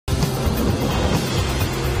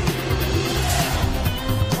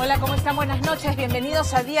¿Cómo están? Buenas noches,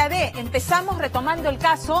 bienvenidos a Día D. Empezamos retomando el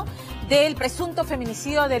caso del presunto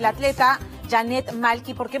feminicidio del atleta Janet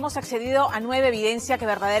Malky, porque hemos accedido a nueva evidencia que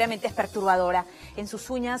verdaderamente es perturbadora. En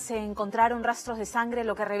sus uñas se encontraron rastros de sangre,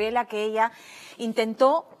 lo que revela que ella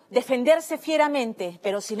intentó defenderse fieramente,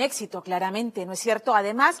 pero sin éxito, claramente, ¿no es cierto?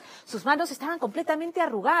 Además, sus manos estaban completamente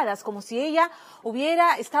arrugadas, como si ella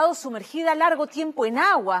hubiera estado sumergida largo tiempo en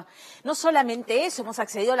agua. No solamente eso, hemos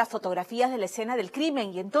accedido a las fotografías de la escena del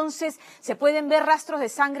crimen y entonces se pueden ver rastros de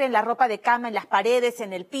sangre en la ropa de cama, en las paredes,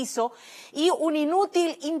 en el piso y un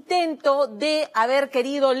inútil intento de haber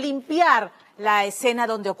querido limpiar la escena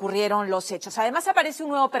donde ocurrieron los hechos. Además aparece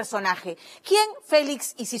un nuevo personaje. ¿Quién?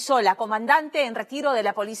 Félix Isisola, comandante en retiro de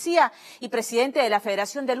la policía y presidente de la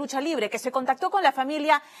Federación de Lucha Libre, que se contactó con la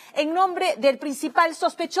familia en nombre del principal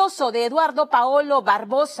sospechoso de Eduardo Paolo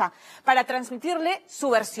Barbosa para transmitirle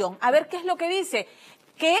su versión. A ver qué es lo que dice.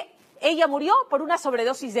 Que ella murió por una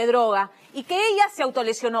sobredosis de droga y que ella se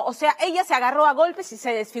autolesionó, o sea, ella se agarró a golpes y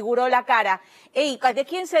se desfiguró la cara. ¿De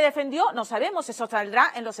quién se defendió? No sabemos, eso saldrá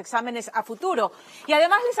en los exámenes a futuro. Y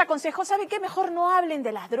además les aconsejó, ¿sabe qué? Mejor no hablen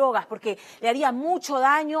de las drogas porque le haría mucho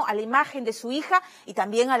daño a la imagen de su hija y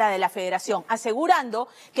también a la de la Federación, asegurando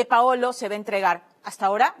que Paolo se va a entregar. Hasta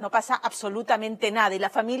ahora no pasa absolutamente nada y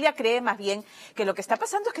la familia cree más bien que lo que está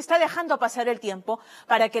pasando es que está dejando pasar el tiempo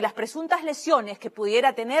para que las presuntas lesiones que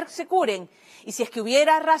pudiera tener se curen y si es que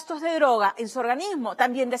hubiera rastros de droga en su organismo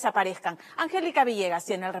también desaparezcan. Angélica Villegas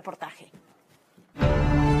tiene el reportaje.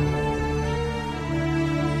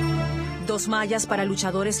 Dos mallas para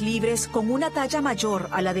luchadores libres con una talla mayor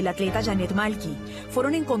a la del atleta Janet Malky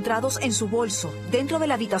fueron encontrados en su bolso dentro de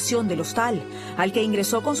la habitación del hostal, al que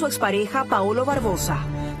ingresó con su expareja Paolo Barbosa,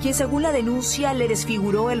 quien según la denuncia le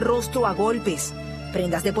desfiguró el rostro a golpes.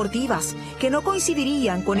 Prendas deportivas que no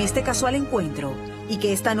coincidirían con este casual encuentro y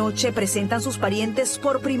que esta noche presentan sus parientes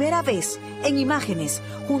por primera vez en imágenes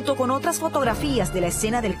junto con otras fotografías de la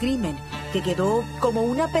escena del crimen que quedó como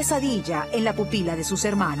una pesadilla en la pupila de sus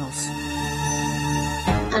hermanos.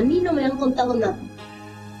 A mí no me han contado nada.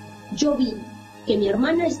 Yo vi que mi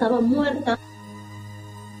hermana estaba muerta.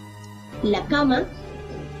 La cama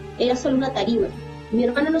era solo una tarima. Mi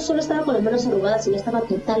hermana no solo estaba con las manos arrugadas, sino estaba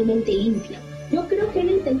totalmente limpia. Yo creo que él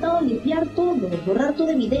ha intentado limpiar todo, borrar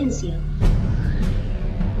toda evidencia.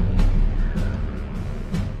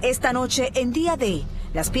 Esta noche en Día D,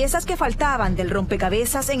 las piezas que faltaban del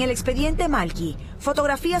rompecabezas en el expediente Malky,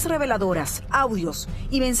 fotografías reveladoras, audios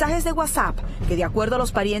y mensajes de WhatsApp que de acuerdo a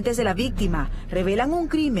los parientes de la víctima revelan un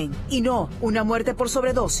crimen y no una muerte por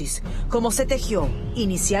sobredosis, como se tejió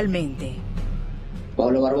inicialmente.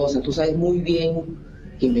 Paolo Barbosa, tú sabes muy bien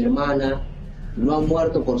que mi hermana no ha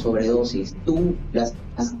muerto por sobredosis, tú la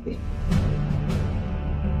sacaste.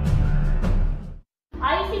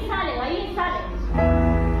 Ahí sí sale, ahí sale.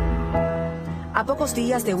 A pocos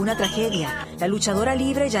días de una tragedia, la luchadora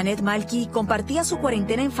libre Janet Malky compartía su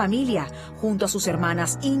cuarentena en familia junto a sus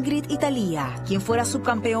hermanas Ingrid y Thalía, quien fuera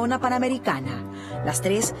subcampeona panamericana. Las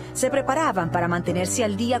tres se preparaban para mantenerse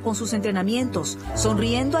al día con sus entrenamientos,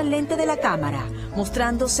 sonriendo al lente de la cámara,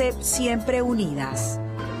 mostrándose siempre unidas.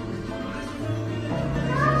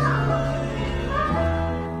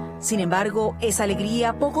 Sin embargo, esa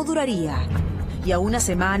alegría poco duraría. Y a una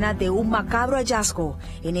semana de un macabro hallazgo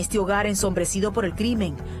en este hogar ensombrecido por el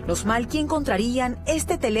crimen, los Malky encontrarían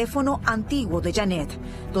este teléfono antiguo de Janet,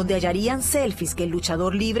 donde hallarían selfies que el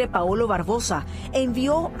luchador libre Paolo Barbosa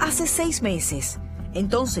envió hace 6 meses.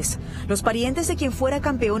 Entonces, los parientes de quien fuera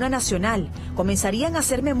campeona nacional comenzarían a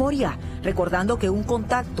hacer memoria, recordando que un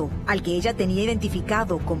contacto al que ella tenía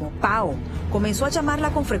identificado como Pao comenzó a llamarla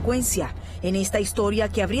con frecuencia en esta historia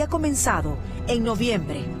que habría comenzado en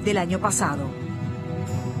noviembre del año pasado.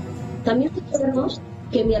 También recordemos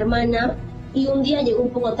que mi hermana, y un día llegó un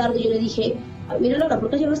poco tarde y yo le dije, mira Laura, ¿por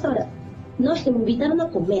qué llegó hasta ahora? No, es que me invitaron a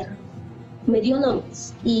comer. Me dio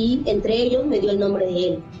nombres y entre ellos me dio el nombre de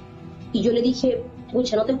él. Y yo le dije,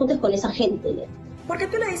 pucha, no te juntes con esa gente. ¿Por qué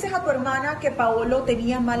tú le dices a tu hermana que Paolo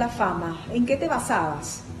tenía mala fama? ¿En qué te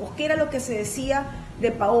basabas? ¿O qué era lo que se decía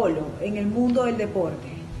de Paolo en el mundo del deporte?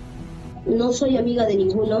 No soy amiga de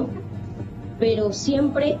ninguno, pero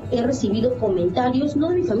siempre he recibido comentarios, no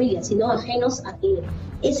de mi familia, sino ajenos a que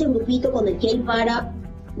ese grupito con el que él para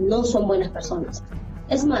no son buenas personas.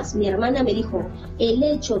 Es más, mi hermana me dijo, el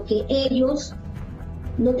hecho que ellos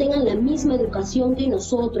no tengan la misma educación que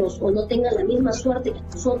nosotros o no tengan la misma suerte que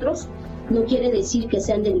nosotros, no quiere decir que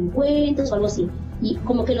sean delincuentes o algo así. Y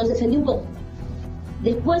como que los defendí un poco.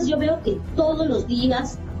 Después yo veo que todos los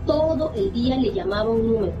días, todo el día le llamaba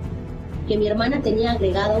un número que mi hermana tenía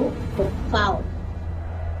agregado por Pao,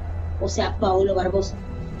 o sea, Paolo Barbosa.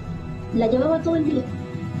 La llamaba todo el día.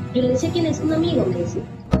 Yo le decía, ¿quién es? Un amigo, me decía.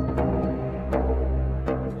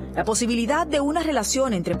 La posibilidad de una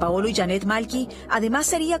relación entre Paolo y Janet Malki además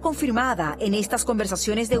sería confirmada en estas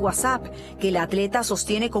conversaciones de WhatsApp que la atleta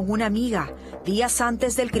sostiene con una amiga días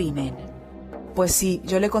antes del crimen. Pues sí,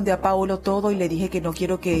 yo le conté a Paolo todo y le dije que no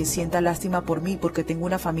quiero que sienta lástima por mí porque tengo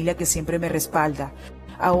una familia que siempre me respalda.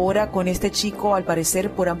 Ahora con este chico, al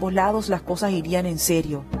parecer, por ambos lados las cosas irían en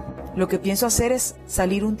serio. Lo que pienso hacer es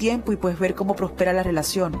salir un tiempo y pues ver cómo prospera la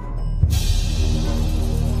relación.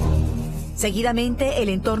 Seguidamente, el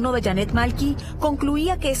entorno de Janet Malki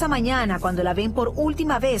concluía que esa mañana, cuando la ven por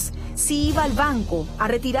última vez, sí iba al banco a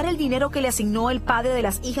retirar el dinero que le asignó el padre de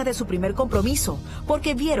las hijas de su primer compromiso,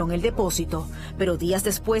 porque vieron el depósito. Pero días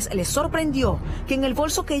después les sorprendió que en el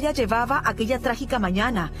bolso que ella llevaba aquella trágica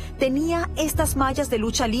mañana tenía estas mallas de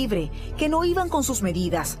lucha libre que no iban con sus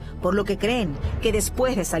medidas, por lo que creen que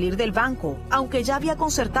después de salir del banco, aunque ya había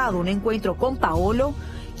concertado un encuentro con Paolo,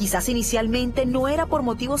 quizás inicialmente no era por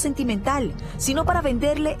motivo sentimental, sino para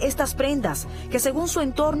venderle estas prendas, que según su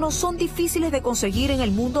entorno son difíciles de conseguir en el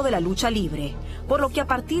mundo de la lucha libre. Por lo que a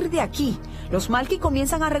partir de aquí, los Malki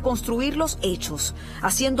comienzan a reconstruir los hechos,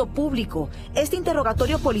 haciendo público este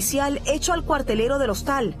interrogatorio policial hecho al cuartelero del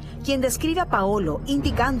hostal, quien describe a Paolo,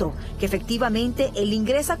 indicando que efectivamente él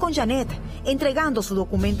ingresa con Janet, entregando su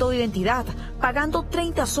documento de identidad, pagando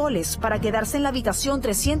 30 soles para quedarse en la habitación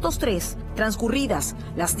 303, transcurridas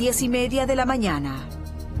las 10:30 de la mañana.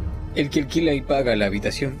 El que alquila y paga la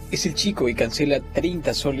habitación es el chico y cancela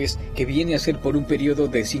 30 soles que viene a ser por un periodo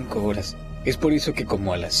de 5 horas. Es por eso que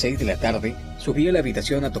como a las 6 de la tarde subí a la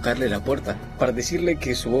habitación a tocarle la puerta para decirle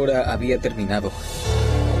que su hora había terminado.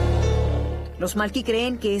 Los Malki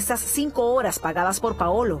creen que esas 5 horas pagadas por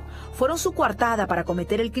Paolo fueron su coartada para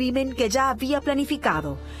cometer el crimen que ya había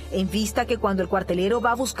planificado, en vista que cuando el cuartelero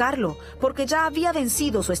va a buscarlo, porque ya había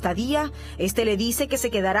vencido su estadía, este le dice que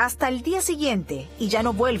se quedará hasta el día siguiente y ya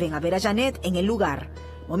no vuelven a ver a Janet en el lugar.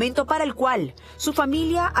 Momento para el cual su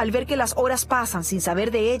familia, al ver que las horas pasan sin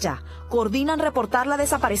saber de ella, coordinan reportarla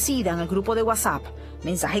desaparecida en el grupo de WhatsApp.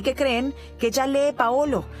 Mensaje que creen que ya lee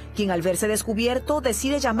Paolo, quien al verse descubierto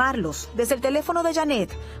decide llamarlos desde el teléfono de Janet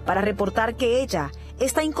para reportar que ella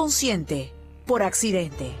está inconsciente por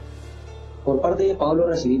accidente. Por parte de Paolo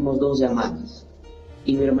recibimos 2 llamadas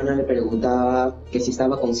y mi hermana le preguntaba que si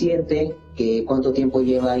estaba consciente, que cuánto tiempo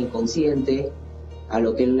lleva inconsciente, a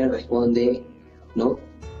lo que él le responde, ¿no?,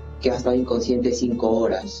 que ha estado inconsciente 5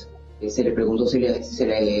 horas. Se le preguntó si se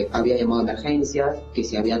le había llamado a emergencias, que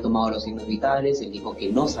si había tomado los signos vitales. Él dijo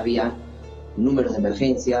que no sabía números de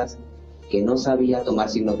emergencias, que no sabía tomar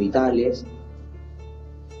signos vitales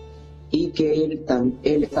y que él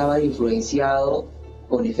estaba influenciado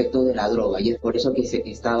con efectos de la droga y es por eso que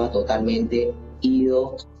estaba totalmente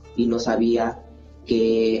ido y no sabía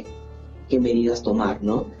qué medidas tomar,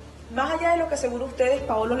 ¿no? Más allá de lo que según ustedes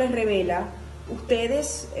Paolo les revela,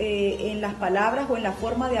 ¿ustedes en las palabras o en la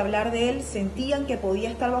forma de hablar de él sentían que podía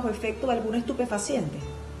estar bajo efecto de algún estupefaciente?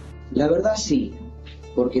 La verdad sí,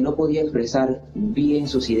 porque no podía expresar bien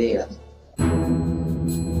sus ideas.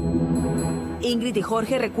 Ingrid y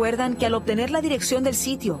Jorge recuerdan que al obtener la dirección del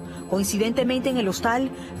sitio, coincidentemente en el hostal,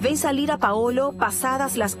 ven salir a Paolo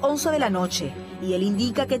pasadas las 11 de la noche y él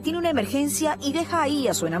indica que tiene una emergencia y deja ahí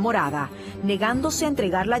a su enamorada, negándose a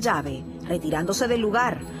entregar la llave, retirándose del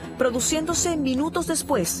lugar, produciéndose minutos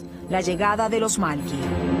después la llegada de los Malki.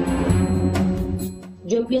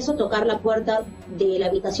 Yo empiezo a tocar la puerta de la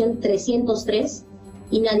habitación 303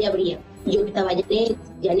 y nadie abría. Yo gritaba, Janet,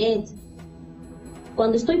 Janet.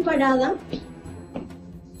 Cuando estoy parada,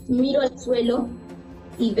 miro al suelo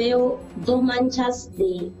y veo 2 manchas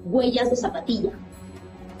de huellas de zapatilla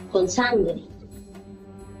con sangre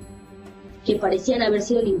que parecían haber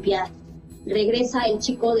sido limpiadas. Regresa el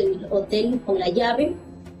chico del hotel con la llave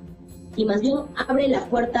y más bien abre la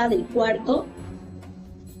puerta del cuarto.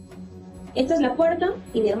 Esta es la puerta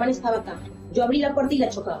y mi hermana estaba acá. Yo abrí la puerta y la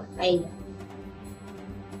chocaba a ella.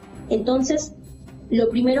 Entonces, lo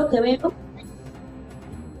primero que veo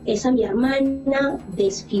es a mi hermana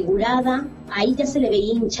desfigurada, ahí ya se le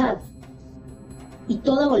veía hinchada y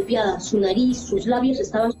toda golpeada, su nariz, sus labios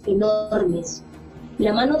estaban enormes,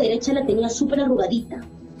 la mano derecha la tenía súper arrugadita.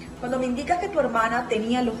 Cuando me indicas que tu hermana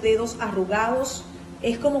tenía los dedos arrugados,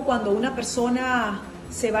 ¿es como cuando una persona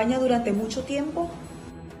se baña durante mucho tiempo?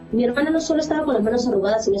 Mi hermana no solo estaba con las manos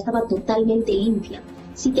arrugadas, sino estaba totalmente limpia.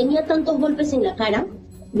 Si tenía tantos golpes en la cara,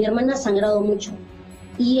 mi hermana ha sangrado mucho.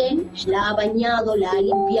 Y él la ha bañado, la ha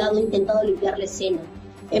limpiado, ha intentado limpiar la escena.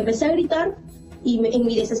 Empecé a gritar y en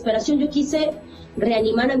mi desesperación yo quise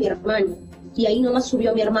reanimar a mi hermano. Y ahí nomás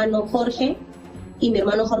subió mi hermano Jorge y mi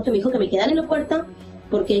hermano Jorge me dijo que me quedara en la puerta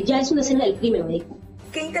porque ya es una escena del crimen, me dijo.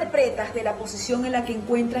 ¿Qué interpretas de la posición en la que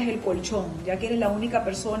encuentras el colchón, ya que eres la única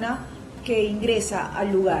persona que ingresa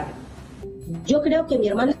al lugar? Yo creo que mi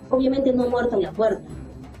hermana obviamente no ha muerto en la puerta,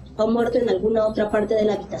 ha muerto en alguna otra parte de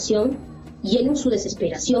la habitación y él en su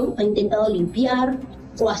desesperación ha intentado limpiar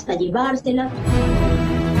o hasta llevársela.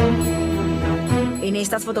 En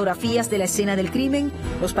estas fotografías de la escena del crimen,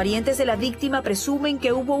 los parientes de la víctima presumen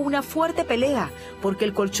que hubo una fuerte pelea porque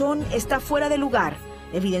el colchón está fuera de lugar,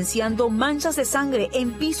 evidenciando manchas de sangre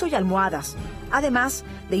en piso y almohadas, además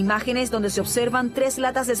de imágenes donde se observan 3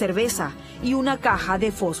 latas de cerveza y una caja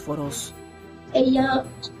de fósforos. Ella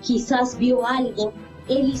quizás vio algo,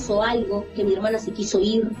 él hizo algo, que mi hermana se quiso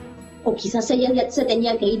ir, o quizás ella ya se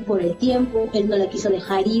tenía que ir por el tiempo, él no la quiso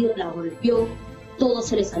dejar ir, la golpeó, todo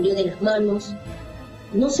se le salió de las manos.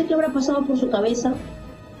 No sé qué habrá pasado por su cabeza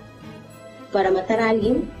para matar a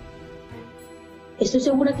alguien. Estoy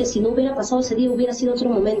segura que si no hubiera pasado ese día hubiera sido otro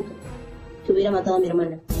momento que hubiera matado a mi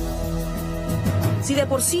hermana. Si de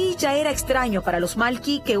por sí ya era extraño para los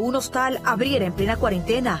Malki que un hostal abriera en plena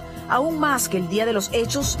cuarentena, aún más que el día de los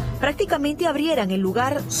hechos, prácticamente abrieran el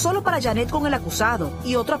lugar solo para Janet con el acusado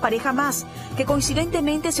y otra pareja más, que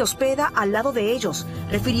coincidentemente se hospeda al lado de ellos,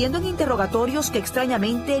 refiriendo en interrogatorios que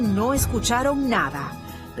extrañamente no escucharon nada.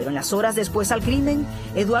 Pero en las horas después al crimen,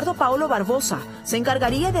 Eduardo Paolo Barbosa se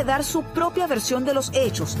encargaría de dar su propia versión de los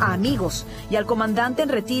hechos a amigos y al comandante en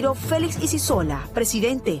retiro Félix Isisola,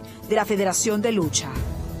 presidente de la Federación de Lucha.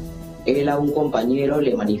 Él a un compañero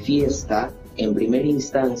le manifiesta en primera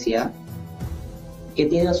instancia que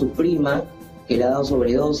tiene a su prima que le ha dado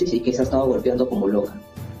sobredosis y que se ha estado golpeando como loca.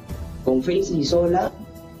 Con Félix Isisola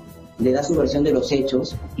le da su versión de los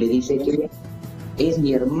hechos, le dice que es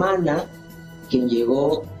mi hermana quien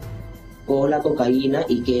llegó con la cocaína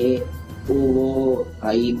y que hubo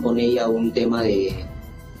ahí con ella un tema de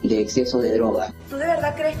exceso de droga. ¿Tú de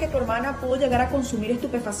verdad crees que tu hermana pudo llegar a consumir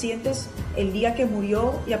estupefacientes el día que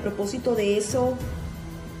murió y a propósito de eso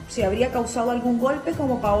se habría causado algún golpe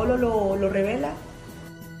como Paolo lo revela?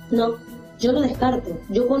 No, yo lo descarto.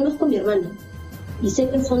 Yo conozco a mi hermana y sé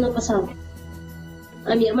que eso no ha pasado.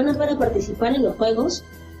 A mi hermana para participar en los juegos,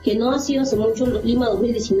 que no ha sido hace mucho, en Lima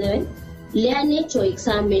 2019, le han hecho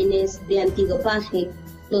exámenes de antidopaje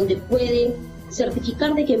donde puede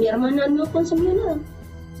certificar de que mi hermana no consumió nada.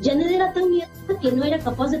 Janet era tan mierda que no era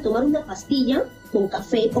capaz de tomar una pastilla con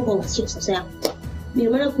café o con gaseosa. O sea, mi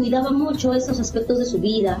hermana cuidaba mucho esos aspectos de su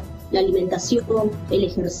vida, la alimentación, el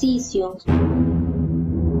ejercicio.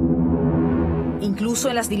 Incluso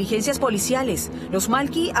en las diligencias policiales, los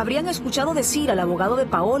Malki habrían escuchado decir al abogado de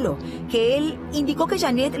Paolo que él indicó que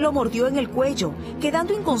Janet lo mordió en el cuello,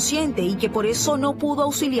 quedando inconsciente y que por eso no pudo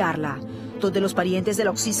auxiliarla. Donde los parientes de la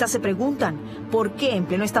oxisa se preguntan por qué en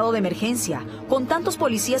pleno estado de emergencia, con tantos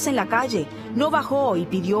policías en la calle, no bajó y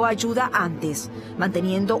pidió ayuda antes,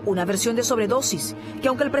 manteniendo una versión de sobredosis, que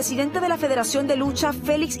aunque el presidente de la Federación de Lucha,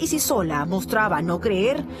 Félix Isisola, mostraba no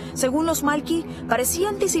creer, según los Malki, parecía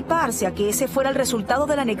anticiparse a que ese fuera el resultado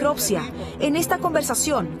de la necropsia, en esta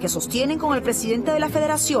conversación que sostienen con el presidente de la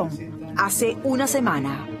Federación hace una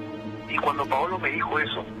semana. Y cuando Paolo me dijo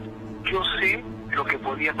eso, yo sé lo que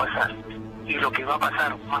podía pasar y lo que va a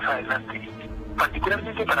pasar más adelante.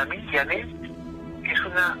 Particularmente para mí, Janet es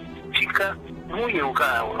una chica muy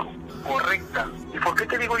educada, correcta. ¿Y por qué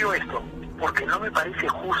te digo yo esto? Porque no me parece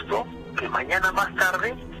justo que mañana más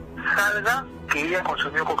tarde salga que ella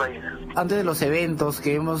consumió cocaína. Antes de los eventos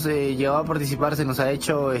que hemos llegado a participar, se nos ha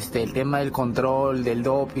hecho el tema del control, del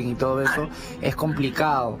doping y todo eso. Es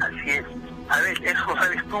complicado. Así es. A ver, eso lo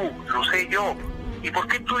sabes tú, lo sé yo. ¿Y por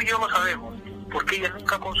qué tú y yo lo sabemos? Porque ella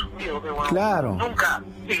nunca ha consumido, bueno, claro. Nunca.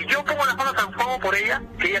 Y yo pongo las manos al fuego por ella,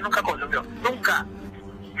 que ella nunca consumió. Nunca.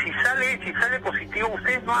 Si sale positivo,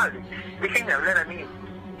 ustedes no hablen. Déjenme hablar a mí.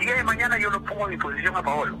 El día de mañana yo lo pongo a disposición a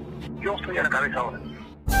Paolo. Yo estoy a la cabeza ahora.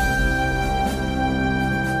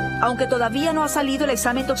 Aunque todavía no ha salido el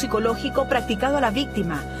examen toxicológico practicado a la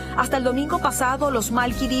víctima, hasta el domingo pasado los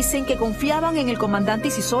Malki dicen que confiaban en el comandante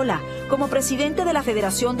Isisola como presidente de la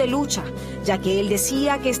Federación de Lucha, ya que él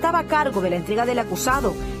decía que estaba a cargo de la entrega del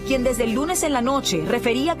acusado, quien desde el lunes en la noche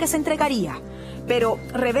refería que se entregaría. Pero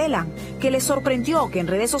revelan que les sorprendió que en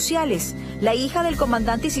redes sociales la hija del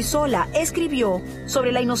comandante Isisola escribió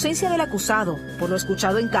sobre la inocencia del acusado por lo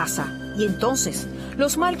escuchado en casa. Y entonces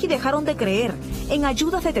los Malki dejaron de creer en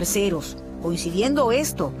ayudas de terceros, coincidiendo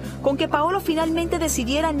esto con que Paolo finalmente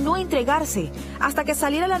decidiera no entregarse hasta que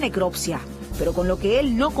saliera la necropsia. Pero con lo que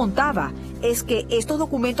él no contaba es que estos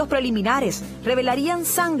documentos preliminares revelarían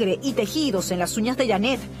sangre y tejidos en las uñas de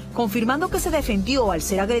Janet, confirmando que se defendió al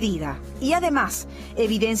ser agredida. Y además,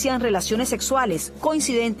 evidencian relaciones sexuales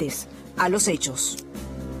coincidentes a los hechos.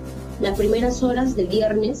 las primeras horas del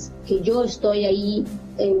viernes, que yo estoy ahí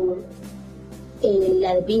en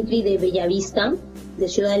la de Pinkri de Bellavista, de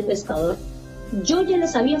Ciudad del Pescador, yo ya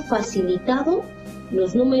les había facilitado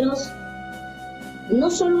los números no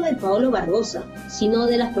solo de Paolo Barbosa, sino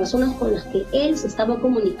de las personas con las que él se estaba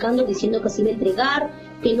comunicando, diciendo que se iba a entregar,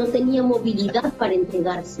 que no tenía movilidad para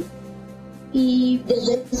entregarse. Y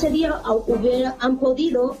desde ese día han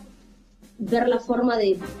podido ver la forma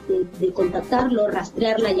de contactarlo,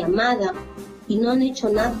 rastrear la llamada, y no han hecho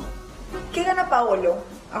nada. ¿Qué gana Paolo,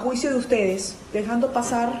 a juicio de ustedes, dejando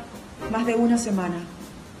pasar más de una semana?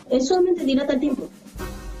 Él solamente dilata el tiempo.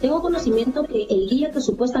 Tengo conocimiento que el día que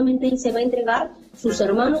supuestamente él se va a entregar, sus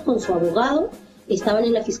hermanos con su abogado estaban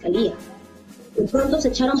en la fiscalía. De pronto se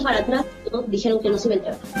echaron para atrás, ¿no? Dijeron que no se iba a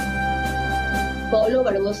entregar. Paolo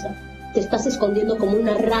Barbosa, te estás escondiendo como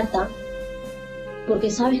una rata porque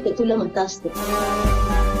sabes que tú la mataste.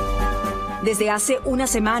 Desde hace una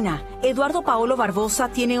semana, Eduardo Paolo Barbosa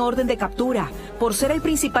tiene orden de captura por ser el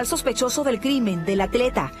principal sospechoso del crimen del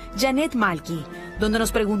atleta Janet Malky, donde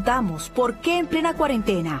nos preguntamos por qué en plena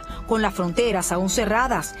cuarentena, con las fronteras aún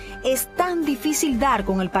cerradas, es tan difícil dar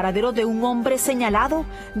con el paradero de un hombre señalado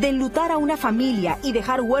de enlutar a una familia y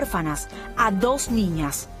dejar huérfanas a 2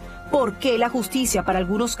 niñas. ¿Por qué la justicia para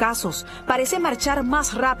algunos casos parece marchar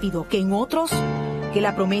más rápido que en otros? Que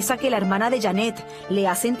la promesa que la hermana de Janet le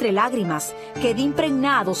hace entre lágrimas quede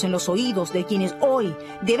impregnados en los oídos de quienes hoy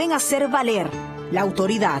deben hacer valer la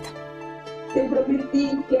autoridad. Te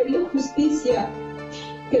prometí que haría justicia,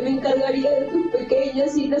 que me encargaría de tus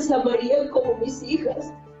pequeñas y las amaría como mis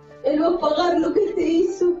hijas. Él va a pagar lo que te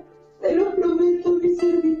hizo. Te lo prometo, mi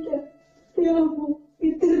cerdita. Te amo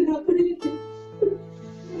eternamente.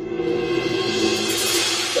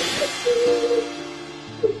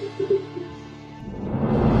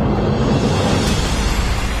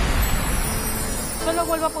 Solo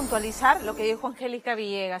vuelvo a puntualizar lo que dijo Angélica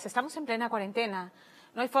Villegas. Estamos en plena cuarentena.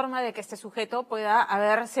 No hay forma de que este sujeto pueda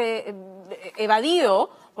haberse evadido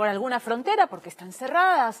por alguna frontera porque están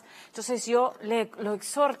cerradas. Entonces yo lo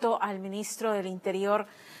exhorto al ministro del Interior,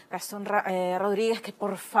 Gastón Rodríguez, que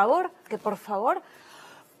por favor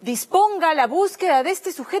disponga la búsqueda de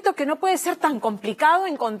este sujeto, que no puede ser tan complicado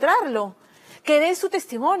encontrarlo. Que dé su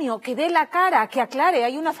testimonio, que dé la cara, que aclare.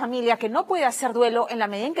 Hay una familia que no puede hacer duelo en la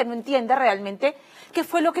medida en que no entiende realmente qué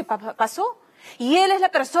fue lo que pasó. Y él es la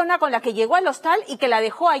persona con la que llegó al hostal y que la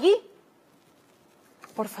dejó allí.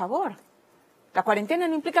 Por favor. La cuarentena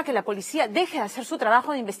no implica que la policía deje de hacer su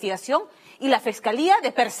trabajo de investigación y la fiscalía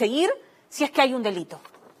de perseguir si es que hay un delito.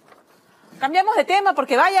 Cambiamos de tema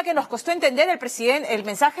porque vaya que nos costó entender el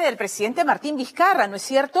mensaje del presidente Martín Vizcarra, ¿no es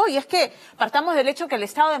cierto? Y es que partamos del hecho que el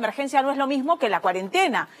estado de emergencia no es lo mismo que la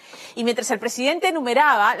cuarentena. Y mientras el presidente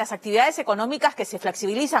enumeraba las actividades económicas que se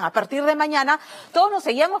flexibilizan a partir de mañana, todos nos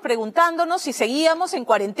seguíamos preguntándonos si seguíamos en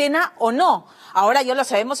cuarentena o no. Ahora ya lo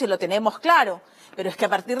sabemos y lo tenemos claro. Pero es que a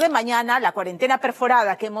partir de mañana la cuarentena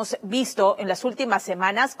perforada que hemos visto en las últimas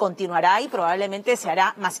semanas continuará y probablemente se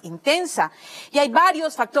hará más intensa. Y hay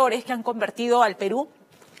varios factores que han convertido al Perú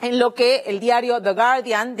en lo que el diario The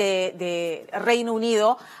Guardian de Reino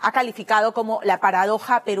Unido ha calificado como la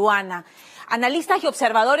paradoja peruana. Analistas y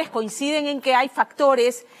observadores coinciden en que hay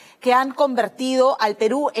factores que han convertido al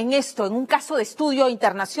Perú en esto, en un caso de estudio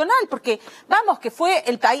internacional, porque vamos, que fue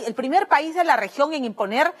el primer país de la región en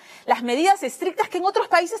imponer las medidas estrictas que en otros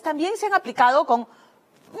países también se han aplicado con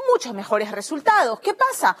muchos mejores resultados. ¿Qué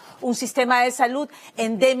pasa? Un sistema de salud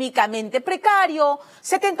endémicamente precario,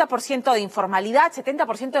 70% de informalidad,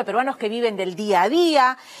 70% de peruanos que viven del día a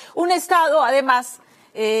día, un Estado además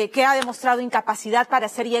que ha demostrado incapacidad para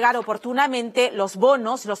hacer llegar oportunamente los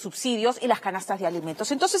bonos, los subsidios y las canastas de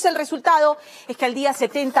alimentos. Entonces el resultado es que al día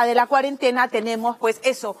 70 de la cuarentena tenemos pues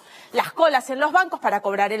eso, las colas en los bancos para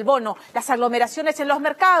cobrar el bono, las aglomeraciones en los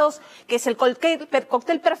mercados, que es el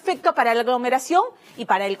cóctel perfecto para la aglomeración y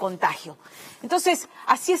para el contagio. Entonces,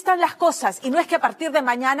 así están las cosas, y no es que a partir de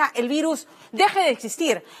mañana el virus deje de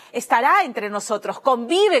existir, estará entre nosotros,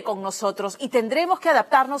 convive con nosotros y tendremos que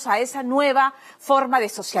adaptarnos a esa nueva forma de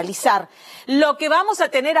socializar. Lo que vamos a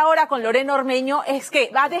tener ahora con Lorena Ormeño es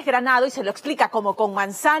que va desgranado y se lo explica como con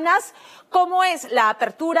manzanas, cómo es la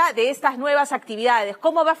apertura de estas nuevas actividades,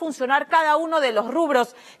 cómo va a funcionar cada uno de los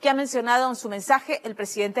rubros que ha mencionado en su mensaje el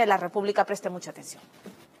presidente de la República. Preste mucha atención.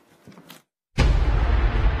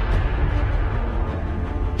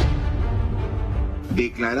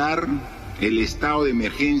 Declarar el estado de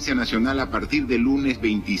emergencia nacional a partir del lunes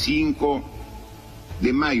 25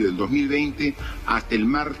 de mayo del 2020 hasta el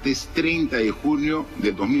martes 30 de junio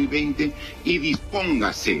del 2020 y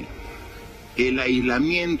dispóngase el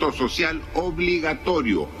aislamiento social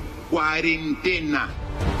obligatorio, cuarentena.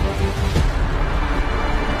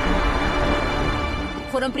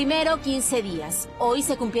 Fueron primero 15 días, hoy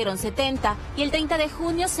se cumplieron 70 y el 30 de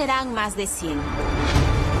junio serán más de 100.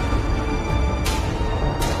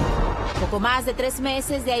 Poco más de 3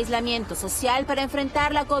 meses de aislamiento social para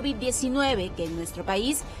enfrentar la COVID-19, que en nuestro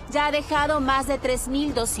país ya ha dejado más de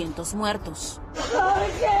 3.200 muertos.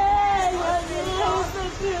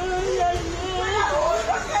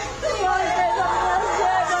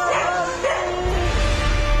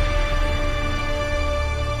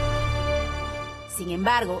 Sin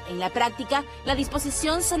embargo, en la práctica, la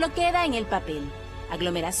disposición solo queda en el papel.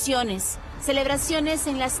 Aglomeraciones, celebraciones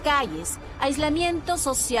en las calles, aislamiento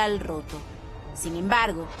social roto. Sin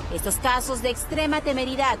embargo, estos casos de extrema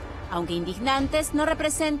temeridad, aunque indignantes, no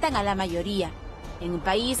representan a la mayoría. En un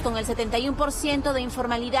país con el 71% de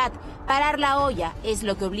informalidad, parar la olla es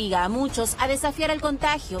lo que obliga a muchos a desafiar el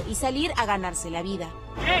contagio y salir a ganarse la vida.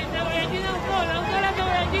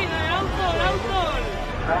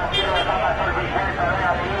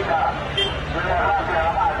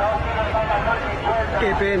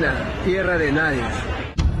 Qué pena, tierra de nadie.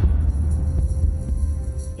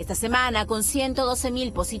 Esta semana, con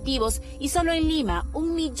 112.000 positivos y solo en Lima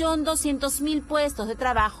 1.200.000 puestos de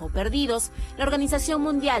trabajo perdidos, la Organización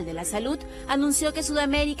Mundial de la Salud anunció que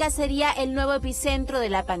Sudamérica sería el nuevo epicentro de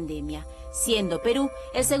la pandemia, siendo Perú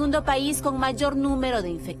el segundo país con mayor número de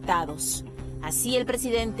infectados. Así, el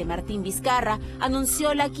presidente Martín Vizcarra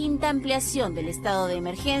anunció la 5ª ampliación del estado de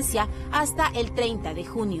emergencia hasta el 30 de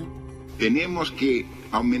junio. Tenemos que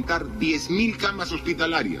aumentar 10.000 camas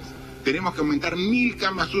hospitalarias. Tenemos que aumentar 1.000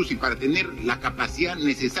 camas UCI para tener la capacidad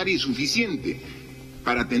necesaria y suficiente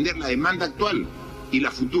para atender la demanda actual y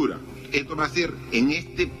la futura. Esto va a ser en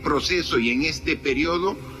este proceso y en este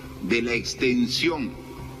periodo de la extensión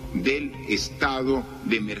del estado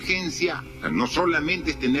de emergencia. No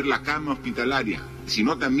solamente es tener la cama hospitalaria,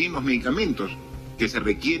 sino también los medicamentos que se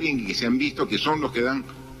requieren y que se han visto que son los que dan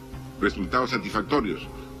resultados satisfactorios.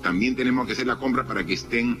 También tenemos que hacer la compra para que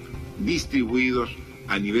estén distribuidos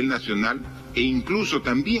a nivel nacional e incluso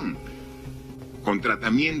también con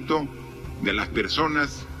tratamiento de las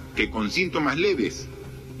personas que con síntomas leves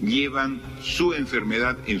llevan su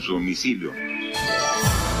enfermedad en su domicilio.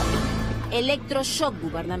 Electroshock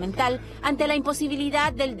gubernamental ante la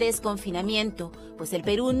imposibilidad del desconfinamiento, pues el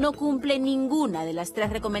Perú no cumple ninguna de las 3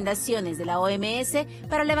 recomendaciones de la OMS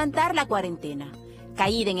para levantar la cuarentena.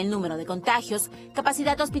 Caída en el número de contagios,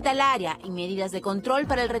 capacidad hospitalaria y medidas de control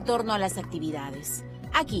para el retorno a las actividades.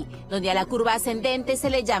 Aquí, donde a la curva ascendente se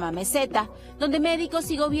le llama meseta, donde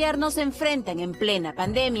médicos y gobiernos se enfrentan en plena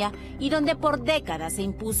pandemia y donde por décadas se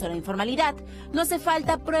impuso la informalidad, no hace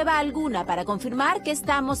falta prueba alguna para confirmar que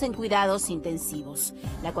estamos en cuidados intensivos.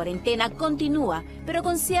 La cuarentena continúa, pero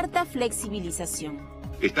con cierta flexibilización.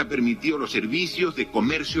 Está permitido los servicios de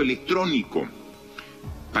comercio electrónico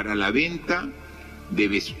para la venta de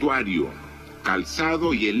vestuario,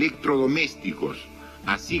 calzado y electrodomésticos,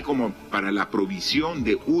 así como para la provisión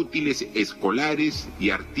de útiles escolares y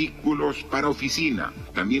artículos para oficina.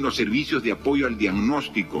 También los servicios de apoyo al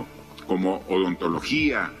diagnóstico, como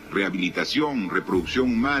odontología, rehabilitación, reproducción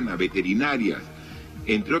humana, veterinarias,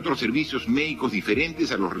 entre otros servicios médicos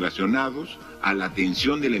diferentes a los relacionados a la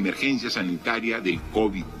atención de la emergencia sanitaria del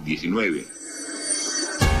COVID-19.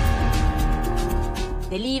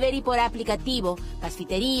 Delivery por aplicativo,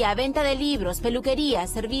 pasfitería, venta de libros, peluquería,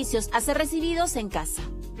 servicios a ser recibidos en casa.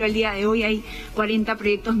 Al día de hoy hay 40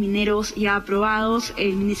 proyectos mineros ya aprobados,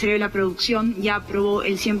 el Ministerio de la Producción ya aprobó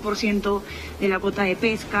el 100% de la cuota de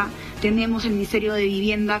pesca, tenemos el Ministerio de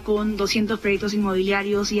Vivienda con 200 proyectos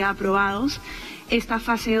inmobiliarios ya aprobados. Esta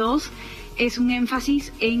fase 2 es un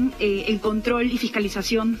énfasis en el control y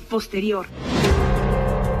fiscalización posterior.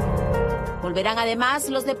 Volverán además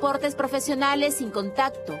los deportes profesionales sin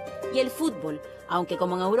contacto y el fútbol, aunque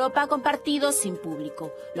como en Europa con partidos sin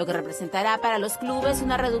público, lo que representará para los clubes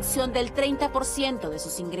una reducción del 30% de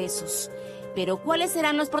sus ingresos. Pero ¿cuáles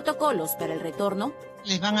serán los protocolos para el retorno?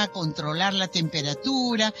 Les van a controlar la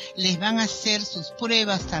temperatura, les van a hacer sus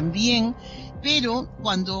pruebas también, pero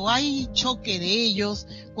cuando hay choque de ellos,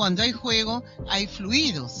 cuando hay juego, hay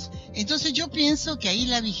fluidos. Entonces yo pienso que ahí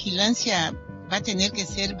la vigilancia va a tener que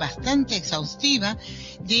ser bastante exhaustiva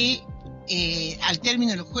de, al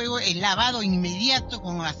término del juego, el lavado inmediato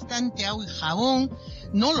con bastante agua y jabón.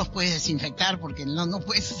 No los puedes desinfectar porque no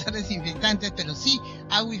puedes usar desinfectantes, pero sí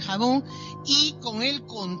agua y jabón, y con el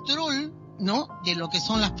control, ¿no?, de lo que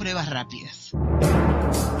son las pruebas rápidas.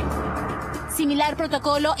 Similar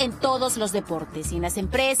protocolo en todos los deportes y en las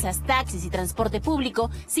empresas, taxis y transporte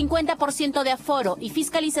público, 50% de aforo y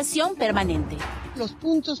fiscalización permanente. Los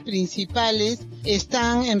puntos principales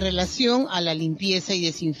están en relación a la limpieza y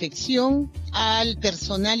desinfección, al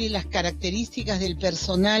personal y las características del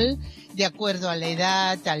personal de acuerdo a la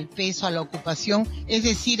edad, al peso, a la ocupación, es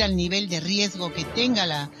decir, al nivel de riesgo que tenga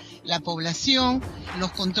la población,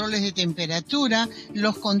 los controles de temperatura,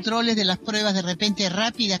 los controles de las pruebas de repente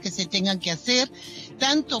rápidas que se tengan que hacer,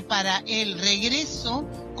 tanto para el regreso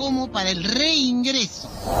como para el reingreso.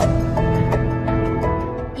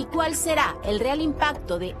 ¿Y cuál será el real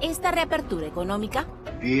impacto de esta reapertura económica?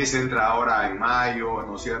 10 entra ahora en mayo,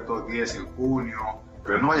 ¿no es cierto? 10 en junio,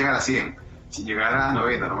 pero no va a llegar a 100. Si llegará a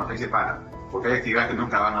 90, nomás ahí se para, porque hay actividades que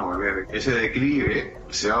nunca van a volver. Ese declive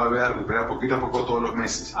se va a volver a recuperar poquito a poco todos los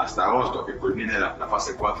meses, hasta agosto, que culmine la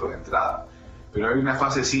fase 4 de entrada. Pero hay una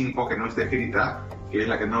fase 5 que no está escrita, que es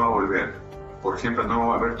la que no va a volver. Por ejemplo, no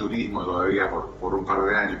va a haber turismo todavía por un par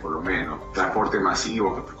de años, por lo menos. Transporte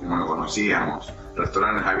masivo, como lo conocíamos.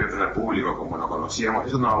 Restaurantes abiertos al público, como lo conocíamos.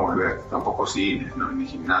 Eso no va a volver. Tampoco cines, ¿no? Ni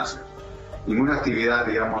gimnasios. Ninguna actividad,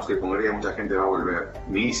 digamos, que congregue mucha gente va a volver.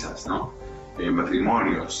 Misas, ¿no?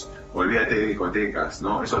 Matrimonios. Olvídate de discotecas,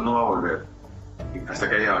 ¿no? Eso no va a volver. Hasta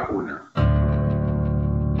que haya vacuna.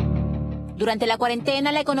 Durante la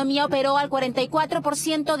cuarentena, la economía operó al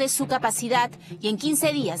 44% de su capacidad y en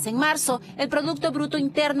 15 días, en marzo, el Producto Bruto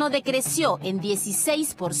Interno decreció en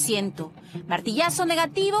 16%. Martillazo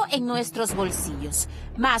negativo en nuestros bolsillos.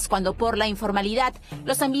 Más cuando por la informalidad,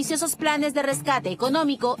 los ambiciosos planes de rescate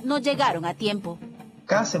económico no llegaron a tiempo.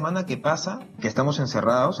 Cada semana que pasa, que estamos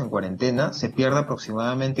encerrados en cuarentena, se pierde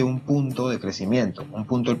aproximadamente un punto de crecimiento, un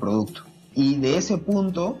punto del producto. Y de ese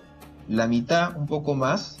punto, la mitad, un poco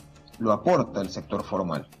más, lo aporta el sector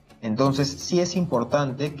formal. Entonces sí es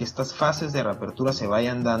importante que estas fases de reapertura se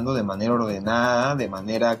vayan dando de manera ordenada, de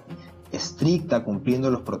manera estricta, cumpliendo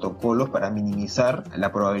los protocolos para minimizar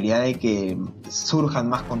la probabilidad de que surjan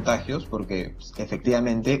más contagios, porque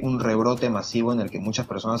efectivamente un rebrote masivo en el que muchas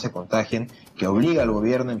personas se contagien, que obliga al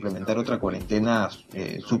gobierno a implementar otra cuarentena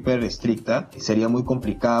súper estricta, sería muy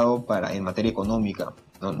complicado en materia económica,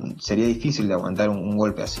 ¿no? Sería difícil de aguantar un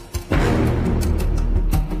golpe así.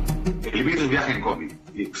 El virus viaja en combi.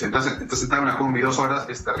 Y entonces estar en una combi 2 horas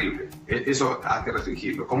es terrible. Eso hay que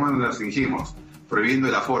restringirlo. ¿Cómo lo restringimos? Prohibiendo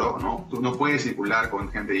el aforo, ¿no? Tú no puedes circular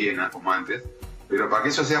con gente llena como antes, pero para que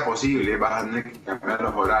eso sea posible vas a tener que cambiar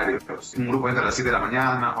los horarios. Un grupo entra a las 7 de la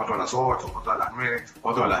mañana, otro a las 8, otro a las 9,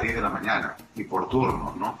 otro a las 10 de la mañana, y por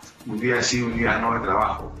turno, ¿no? Un día sí, un día no de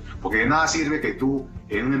trabajo. Porque de nada sirve que tú,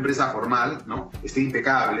 en una empresa formal, ¿no? Esté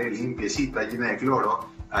impecable, limpiecita, llena de cloro,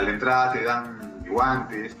 a la entrada te dan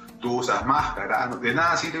guantes, tú usas máscara, ¿no? De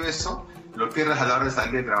nada sirve eso, lo pierdes a la hora de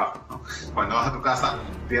salir del trabajo, ¿no? Cuando vas a tu casa,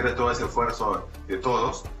 pierdes todo ese esfuerzo de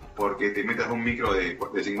todos porque te metes en un micro de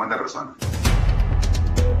 50 personas.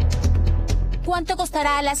 ¿Cuánto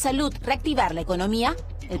costará a la salud reactivar la economía?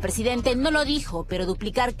 El presidente no lo dijo, pero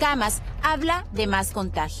duplicar camas habla de más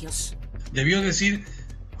contagios. Debió decir,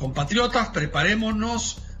 compatriotas,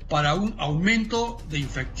 preparémonos para un aumento de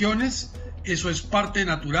infecciones. Eso es parte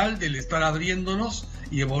natural del estar abriéndonos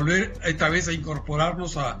y de volver esta vez a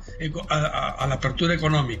incorporarnos a la apertura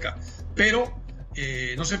económica. Pero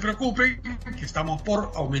no se preocupen, que estamos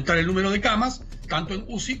por aumentar el número de camas, tanto en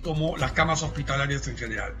UCI como las camas hospitalarias en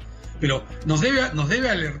general. Pero nos debe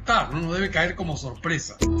alertar, no nos debe caer como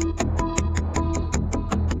sorpresa.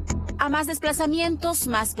 A más desplazamientos,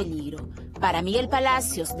 más peligro. Para Miguel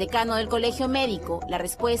Palacios, decano del Colegio Médico, la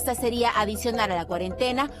respuesta sería adicionar a la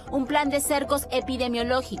cuarentena un plan de cercos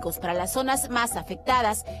epidemiológicos para las zonas más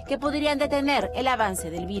afectadas que podrían detener el avance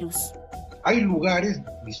del virus. Hay lugares,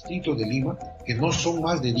 distritos de Lima, que no son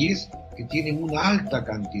más de 10, que tienen una alta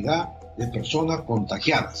cantidad de personas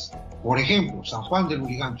contagiadas. Por ejemplo, San Juan del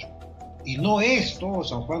Lurigancho. Y no es todo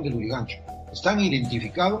San Juan del Lurigancho. Están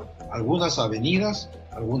identificados algunas avenidas,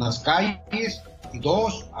 algunas calles y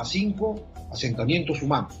 2 a 5 asentamientos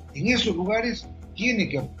humanos. En esos lugares tiene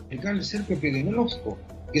que aplicar el cerco epidemiológico,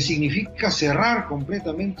 que significa cerrar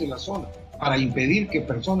completamente la zona para impedir que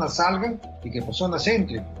personas salgan y que personas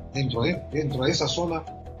entren dentro de esa zona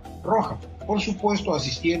roja. Por supuesto,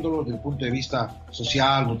 asistiéndolos desde el punto de vista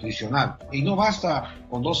social, nutricional. Y no basta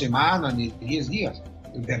con 2 semanas ni 10 días.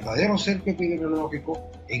 El verdadero cerco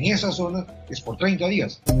epidemiológico en esa zona es por 30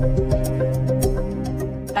 días.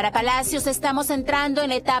 Para Palacios estamos entrando en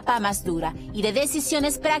la etapa más dura y de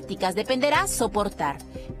decisiones prácticas dependerá soportar.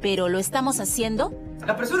 ¿Pero lo estamos haciendo?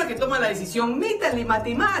 Las personas que toman la decisión, métanle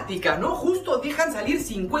matemática, ¿no? Justo dejan salir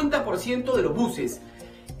 50% de los buses.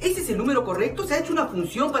 ¿Ese es el número correcto? ¿Se ha hecho una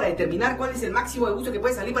función para determinar cuál es el máximo de buses que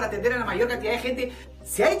puede salir para atender a la mayor cantidad de gente?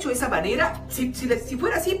 ¿Se ha hecho de esa manera? Si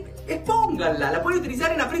fuera así, expónganla, la pueden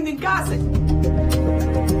utilizar en Aprende en Casa.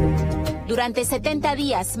 Durante 70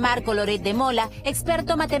 días, Marco Loret de Mola,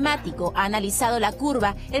 experto matemático, ha analizado la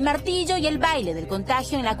curva, el martillo y el baile del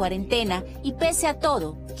contagio en la cuarentena. Y pese a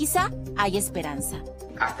todo, quizá hay esperanza.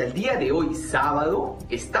 Hasta el día de hoy, sábado,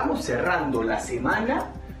 estamos cerrando la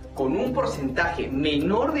semana con un porcentaje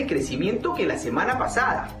menor de crecimiento que la semana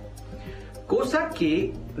pasada. Cosa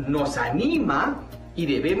que nos anima y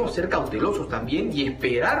debemos ser cautelosos también y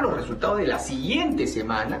esperar los resultados de la siguiente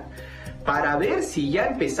semana para ver si ya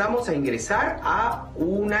empezamos a ingresar a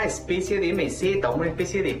una especie de meseta, una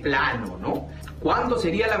especie de plano, ¿no? ¿Cuándo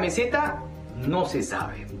sería la meseta? No se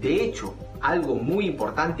sabe. De hecho, algo muy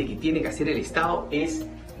importante que tiene que hacer el Estado es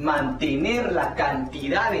mantener la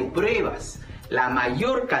cantidad de pruebas, la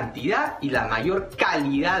mayor cantidad y la mayor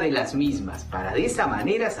calidad de las mismas, para de esa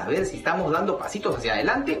manera saber si estamos dando pasitos hacia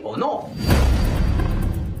adelante o no.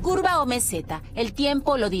 Curva o meseta, el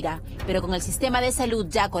tiempo lo dirá, pero con el sistema de salud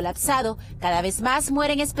ya colapsado, cada vez más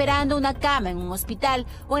mueren esperando una cama en un hospital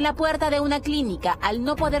o en la puerta de una clínica al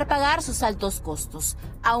no poder pagar sus altos costos.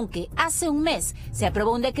 Aunque hace un mes se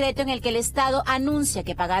aprobó un decreto en el que el Estado anuncia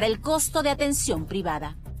que pagará el costo de atención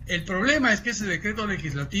privada. El problema es que ese decreto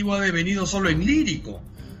legislativo ha devenido solo en lírico.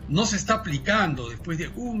 No se está aplicando después de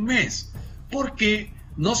un mes, porque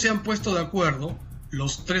no se han puesto de acuerdo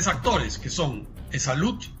los tres actores, que son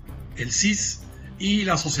Salud, el CIS y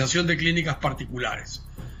la Asociación de Clínicas Particulares.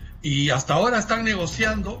 Y hasta ahora están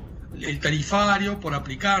negociando el tarifario por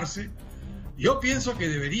aplicarse. Yo pienso que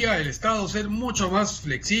debería el Estado ser mucho más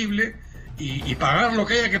flexible y pagar lo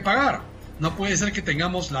que haya que pagar. No puede ser que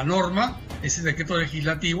tengamos la norma, ese decreto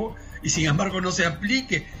legislativo, y sin embargo no se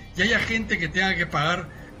aplique y haya gente que tenga que pagar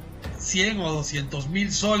 100 o 200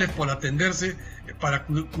 mil soles por atenderse para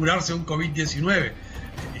curarse un COVID-19.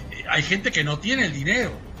 Hay gente que no tiene el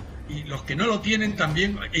dinero y los que no lo tienen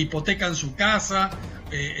también hipotecan su casa,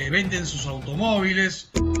 venden sus automóviles.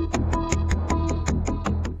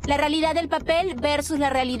 La realidad del papel versus la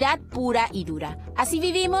realidad pura y dura. Así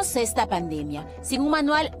vivimos esta pandemia, sin un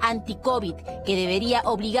manual anti-COVID que debería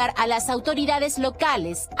obligar a las autoridades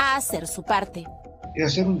locales a hacer su parte.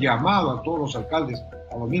 Es hacer un llamado a todos los alcaldes,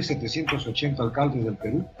 a los 1.780 alcaldes del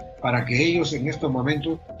Perú, para que ellos en estos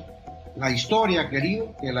momentos, la historia ha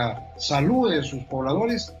querido que la salud de sus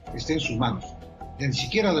pobladores esté en sus manos, ni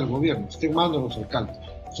siquiera del gobierno, esté en manos de los alcaldes.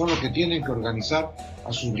 Son los que tienen que organizar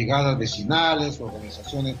a sus brigadas vecinales,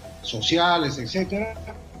 organizaciones sociales, etcétera,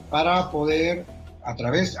 para poder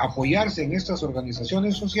apoyarse en estas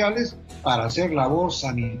organizaciones sociales para hacer labor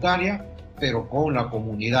sanitaria, pero con la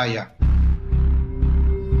comunidad ya.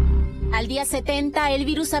 Al día 70, el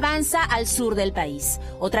virus avanza al sur del país.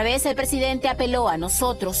 Otra vez el presidente apeló a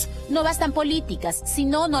nosotros. No bastan políticas si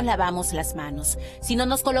no nos lavamos las manos, si no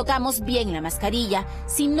nos colocamos bien la mascarilla,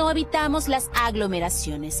 si no evitamos las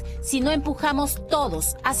aglomeraciones, si no empujamos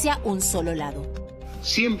todos hacia un solo lado.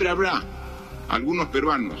 Siempre habrá algunos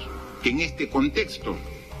peruanos que en este contexto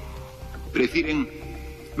prefieren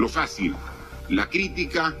lo fácil, la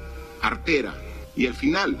crítica artera, y al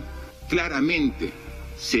final claramente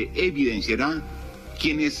se evidenciará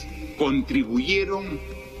quienes contribuyeron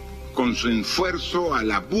con su esfuerzo a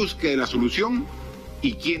la búsqueda de la solución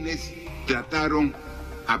y quienes trataron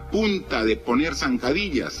a punta de poner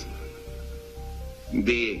zancadillas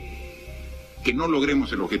de que no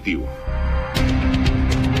logremos el objetivo.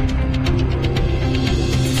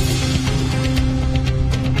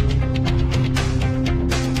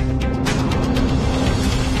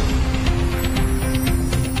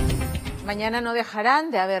 Mañana no dejarán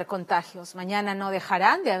de haber contagios, mañana no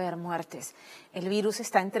dejarán de haber muertes. El virus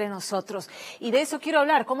está entre nosotros y de eso quiero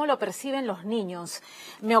hablar, cómo lo perciben los niños.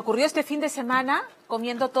 Me ocurrió este fin de semana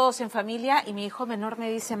comiendo todos en familia y mi hijo menor me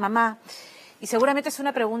dice, mamá, y seguramente es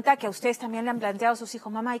una pregunta que a ustedes también le han planteado a sus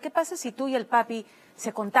hijos, mamá, ¿y qué pasa si tú y el papi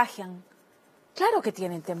se contagian? Claro que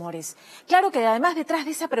tienen temores. Claro que además detrás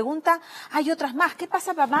de esa pregunta hay otras más. ¿Qué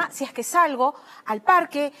pasa, mamá, si es que salgo al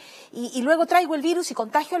parque y luego traigo el virus y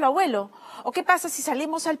contagio al abuelo? ¿O qué pasa si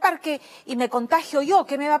salimos al parque y me contagio yo?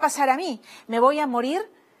 ¿Qué me va a pasar a mí? ¿Me voy a morir?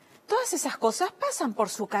 Todas esas cosas pasan por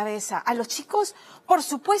su cabeza. A los chicos, por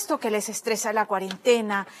supuesto que les estresa la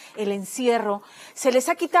cuarentena, el encierro. Se les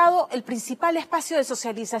ha quitado el principal espacio de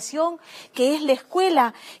socialización, que es la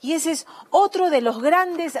escuela. Y ese es otro de los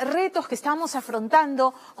grandes retos que estamos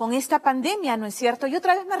afrontando con esta pandemia, ¿no es cierto? Y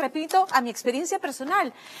otra vez me repito a mi experiencia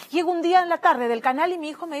personal. Llego un día en la tarde del canal y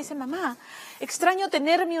mi hijo me dice, mamá, extraño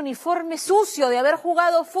tener mi uniforme sucio de haber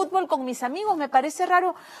jugado fútbol con mis amigos. Me parece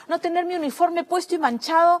raro no tener mi uniforme puesto y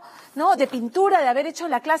manchado, ¿no?, de pintura, de haber hecho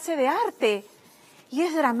la clase de arte. Y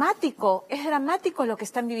es dramático lo que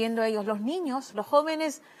están viviendo ellos. Los niños, los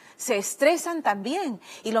jóvenes se estresan también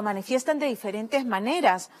y lo manifiestan de diferentes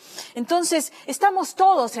maneras. Entonces, estamos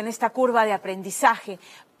todos en esta curva de aprendizaje,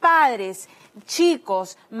 padres,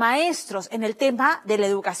 chicos, maestros, en el tema de la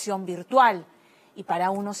educación virtual. Y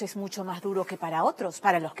para unos es mucho más duro que para otros,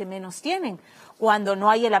 para los que menos tienen. Cuando no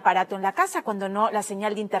hay el aparato en la casa, cuando no, la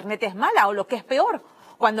señal de internet es mala, o lo que es peor,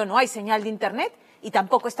 cuando no hay señal de internet y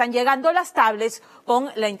tampoco están llegando las tablets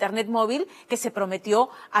con la internet móvil que se prometió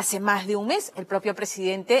hace más de un mes el propio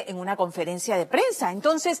presidente en una conferencia de prensa.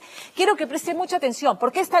 Entonces, quiero que preste mucha atención,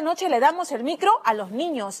 porque esta noche le damos el micro a los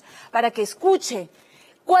niños para que escuche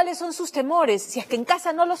cuáles son sus temores. Si es que en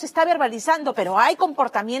casa no los está verbalizando, pero hay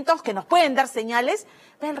comportamientos que nos pueden dar señales,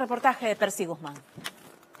 ve el reportaje de Percy Guzmán.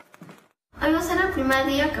 Hoy va a ser el primer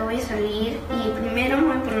día que voy a salir y primero me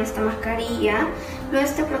voy a poner esta mascarilla, luego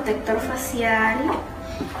este protector facial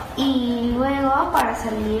y luego para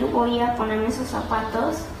salir voy a ponerme esos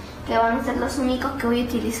zapatos que van a ser los únicos que voy a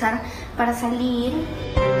utilizar para salir.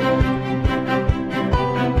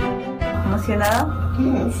 ¿Emocionada?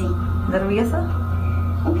 Sí. ¿Nerviosa?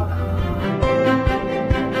 Un poco.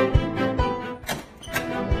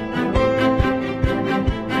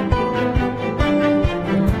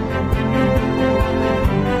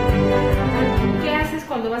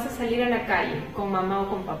 Cuando vas a salir a la calle, con mamá o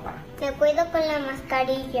con papá? Me cuido con la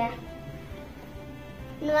mascarilla,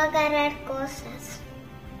 no agarrar cosas,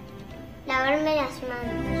 lavarme las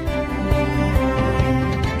manos.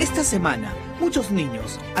 Esta semana, muchos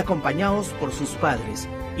niños, acompañados por sus padres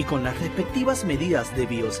y con las respectivas medidas de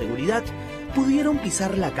bioseguridad, pudieron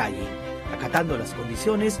pisar la calle, acatando las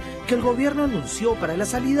condiciones que el gobierno anunció para la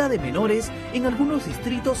salida de menores en algunos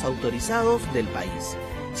distritos autorizados del país.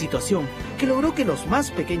 Situación que logró que los más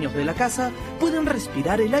pequeños de la casa puedan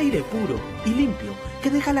respirar el aire puro y limpio que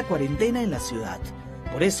deja la cuarentena en la ciudad.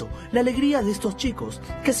 Por eso, la alegría de estos chicos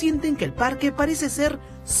que sienten que el parque parece ser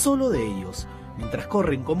solo de ellos, mientras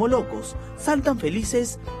corren como locos, saltan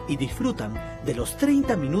felices y disfrutan de los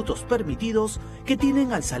 30 minutos permitidos que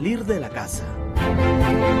tienen al salir de la casa.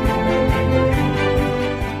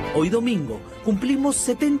 Hoy domingo cumplimos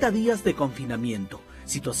 70 días de confinamiento,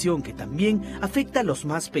 situación que también afecta a los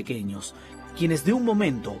más pequeños, quienes de un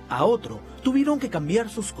momento a otro tuvieron que cambiar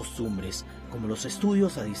sus costumbres, como los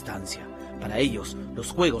estudios a distancia. Para ellos,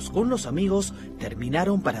 los juegos con los amigos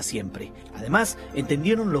terminaron para siempre. Además,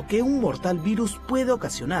 entendieron lo que un mortal virus puede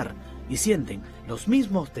ocasionar y sienten los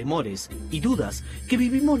mismos temores y dudas que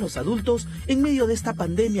vivimos los adultos en medio de esta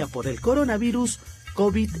pandemia por el coronavirus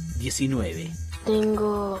COVID-19.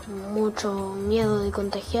 Tengo mucho miedo de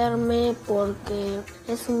contagiarme porque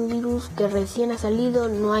es un virus que recién ha salido,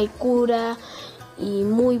 no hay cura y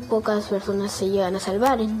muy pocas personas se llegan a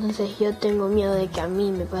salvar. Entonces yo tengo miedo de que a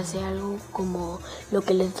mí me pase algo como lo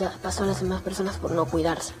que les pasó a las demás personas por no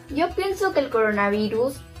cuidarse. Yo pienso que el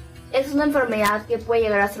coronavirus es una enfermedad que puede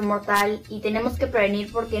llegar a ser mortal y tenemos que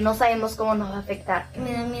prevenir porque no sabemos cómo nos va a afectar.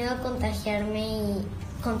 Me da miedo contagiarme y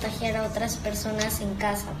contagiar a otras personas en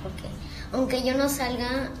casa porque aunque yo no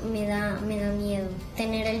salga, me da miedo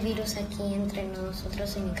tener el virus aquí entre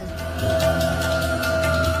nosotros en mi casa.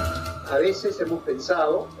 A veces hemos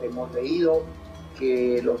pensado, hemos leído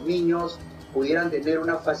que los niños pudieran tener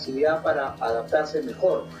una facilidad para adaptarse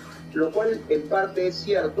mejor, lo cual en parte es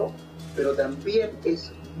cierto, pero también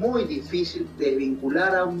es muy difícil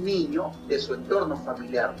desvincular a un niño de su entorno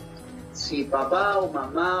familiar. Si papá o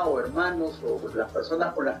mamá o hermanos o las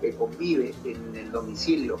personas con las que convive en el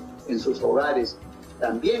domicilio, en sus hogares,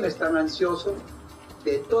 también están ansiosos,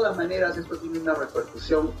 de todas maneras esto tiene una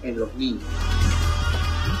repercusión en los niños.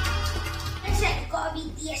 Es el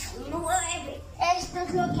COVID-19. Esto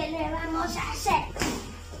es lo que le vamos a hacer.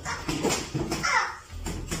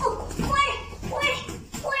 ¡Fuera!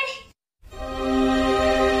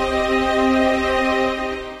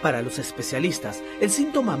 Para los especialistas, el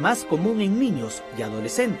síntoma más común en niños y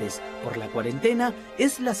adolescentes por la cuarentena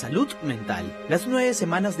es la salud mental. Las 9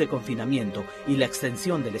 semanas de confinamiento y la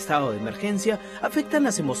extensión del estado de emergencia afectan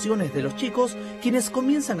las emociones de los chicos, quienes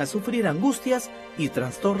comienzan a sufrir angustias y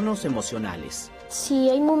trastornos emocionales. Sí,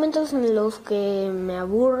 hay momentos en los que me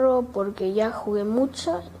aburro porque ya jugué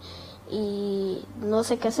mucho y no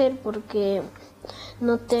sé qué hacer porque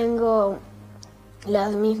no tengo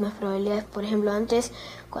las mismas probabilidades. Por ejemplo, antes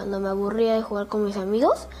cuando me aburría de jugar con mis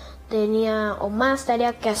amigos tenía o más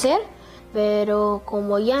tarea que hacer, pero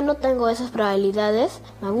como ya no tengo esas probabilidades,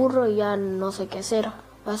 me aburro y ya no sé qué hacer.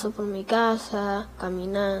 Paso por mi casa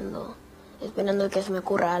caminando, esperando que se me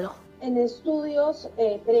ocurra algo. En estudios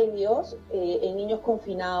previos, en niños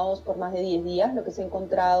confinados por más de 10 días, lo que se ha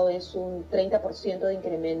encontrado es un 30% de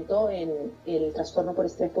incremento en el trastorno por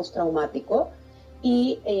estrés postraumático.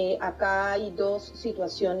 Y acá hay dos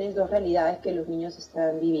situaciones, dos realidades que los niños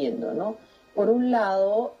están viviendo, ¿no? Por un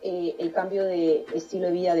lado, el cambio de estilo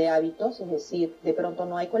de vida, de hábitos, es decir, de pronto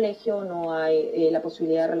no hay colegio, no hay la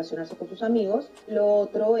posibilidad de relacionarse con sus amigos. Lo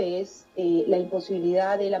otro es la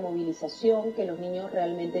imposibilidad de la movilización que los niños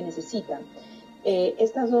realmente necesitan.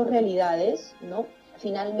 Estas dos realidades, ¿no?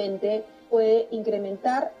 Finalmente puede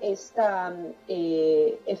incrementar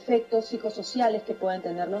efectos psicosociales que pueden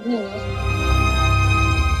tener los niños.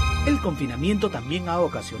 El confinamiento también ha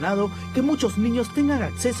ocasionado que muchos niños tengan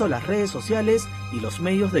acceso a las redes sociales y los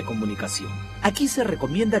medios de comunicación. Aquí se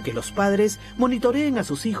recomienda que los padres monitoreen a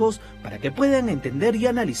sus hijos para que puedan entender y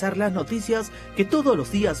analizar las noticias que todos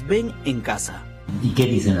los días ven en casa. ¿Y qué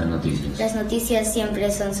dicen las noticias? Las noticias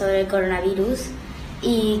siempre son sobre el coronavirus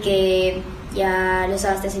y que ya los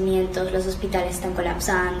abastecimientos, los hospitales están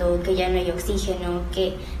colapsando, que ya no hay oxígeno,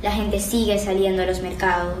 que la gente sigue saliendo a los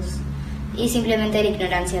mercados. Y simplemente la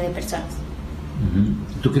ignorancia de personas.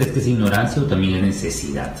 ¿Tú crees que es ignorancia o también es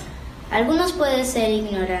necesidad? Algunos puede ser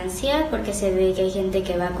ignorancia porque se ve que hay gente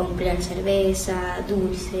que va a comprar cerveza,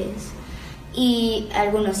 dulces, y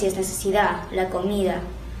algunos sí es necesidad, la comida.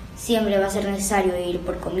 Siempre va a ser necesario ir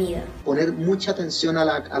por comida. Poner mucha atención a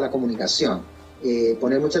la comunicación,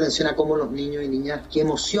 poner mucha atención a cómo los niños y niñas, qué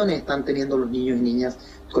emociones están teniendo los niños y niñas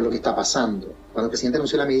con lo que está pasando. Cuando el presidente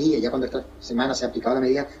anunció la medida, ya cuando esta semana se ha aplicado la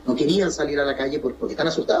medida, no querían salir a la calle porque están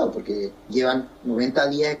asustados, porque llevan 90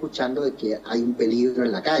 días escuchando de que hay un peligro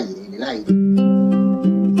en la calle, en el aire.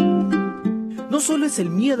 No solo es el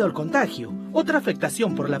miedo al contagio, otra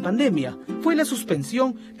afectación por la pandemia fue la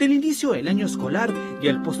suspensión del inicio del año escolar y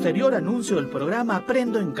el posterior anuncio del programa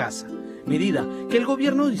Aprendo en Casa, medida que el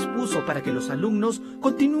gobierno dispuso para que los alumnos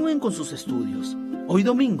continúen con sus estudios. Hoy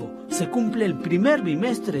domingo se cumple el primer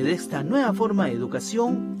bimestre de esta nueva forma de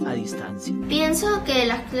educación a distancia. Pienso que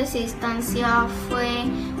las clases a distancia fue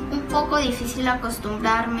un poco difícil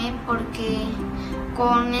acostumbrarme porque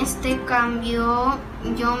con este cambio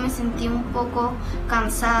yo me sentí un poco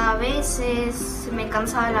cansada a veces, me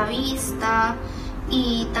cansaba la vista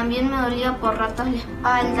y también me dolía por ratos la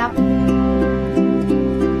espalda.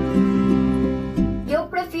 Yo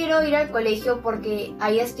prefiero ir al colegio porque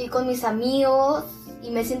ahí estoy con mis amigos y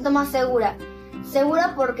me siento más segura.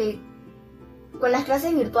 Segura porque con las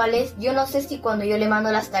clases virtuales yo no sé si cuando yo le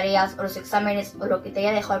mando las tareas o los exámenes o lo que te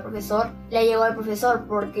haya dejado el profesor, le llegó al profesor,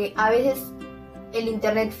 porque a veces el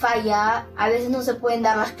internet falla, a veces no se pueden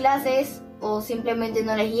dar las clases o simplemente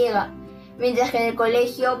no les llega. Mientras que en el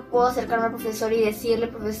colegio puedo acercarme al profesor y decirle: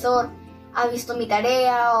 profesor, ¿ha visto mi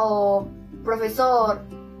tarea? O profesor,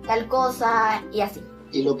 tal cosa, y así.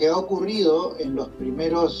 Y lo que ha ocurrido en los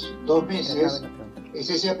primeros 2 meses es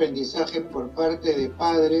ese aprendizaje por parte de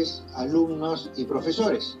padres, alumnos y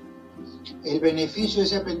profesores. El beneficio de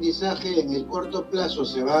ese aprendizaje en el corto plazo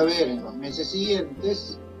se va a ver en los meses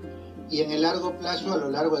siguientes y en el largo plazo a lo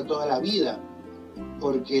largo de toda la vida,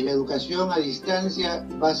 porque la educación a distancia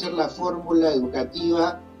va a ser la fórmula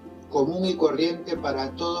educativa común y corriente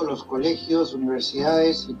para todos los colegios,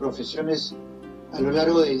 universidades y profesiones a lo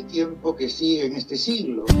largo del tiempo que sigue en este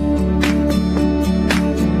siglo.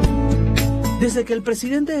 Desde que el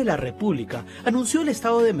presidente de la República anunció el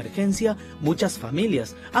estado de emergencia, muchas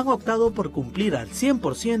familias han optado por cumplir al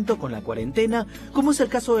 100% con la cuarentena, como es el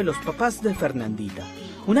caso de los papás de Fernandita,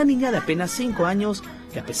 una niña de apenas 5 años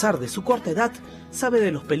que, a pesar de su corta edad, sabe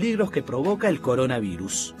de los peligros que provoca el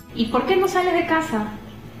coronavirus. ¿Y por qué no sales de casa?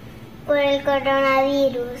 Por el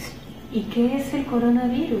coronavirus. ¿Y qué es el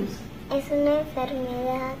coronavirus? Es una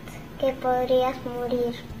enfermedad que podrías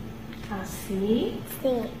morir. ¿Ah, sí? Sí.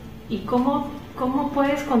 ¿Y cómo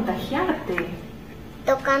puedes contagiarte?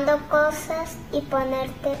 Tocando cosas y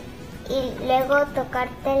luego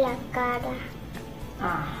tocarte la cara.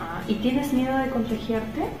 Ajá. ¿Y tienes miedo de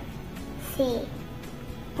contagiarte? Sí.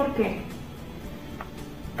 ¿Por qué?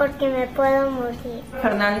 Porque me puedo morir.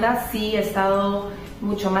 Fernanda sí ha estado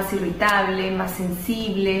mucho más irritable, más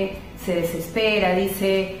sensible, se desespera,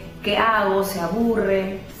 dice: ¿qué hago? Se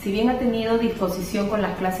aburre. Si bien ha tenido disposición con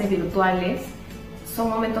las clases virtuales, son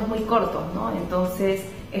momentos muy cortos, ¿no? Entonces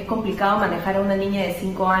es complicado manejar a una niña de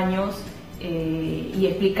 5 años y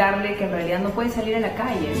explicarle que en realidad no puede salir a la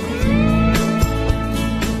calle, ¿no?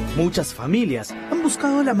 Muchas familias han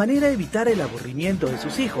buscado la manera de evitar el aburrimiento de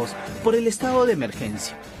sus hijos por el estado de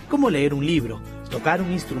emergencia, como leer un libro, tocar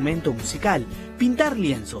un instrumento musical, pintar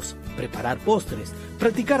lienzos, preparar postres,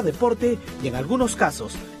 practicar deporte y en algunos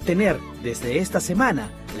casos tener desde esta semana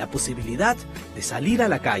la posibilidad de salir a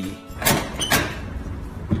la calle.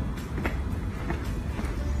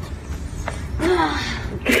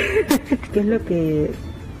 ¿Qué es lo que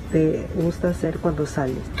te gusta hacer cuando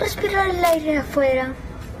sales? Respirar el aire de afuera,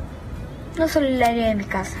 no solo el aire de mi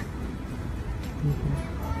casa.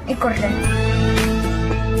 Y correr.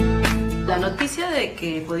 La noticia de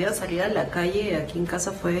que podía salir a la calle aquí en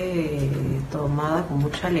casa fue tomada con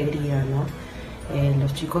mucha alegría, ¿no?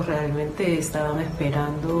 Los chicos realmente estaban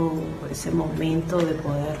esperando ese momento de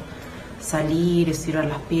poder salir, estirar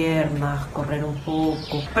las piernas, correr un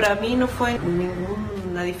poco. Para mí no fue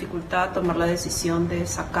ninguna dificultad tomar la decisión de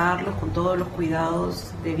sacarlos con todos los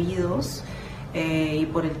cuidados debidos y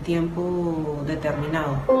por el tiempo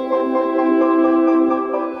determinado.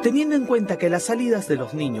 Teniendo en cuenta que las salidas de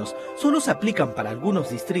los niños solo se aplican para algunos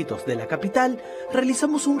distritos de la capital,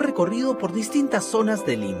 realizamos un recorrido por distintas zonas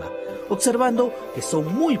de Lima, observando que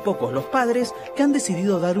son muy pocos los padres que han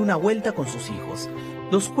decidido dar una vuelta con sus hijos.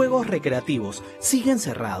 Los juegos recreativos siguen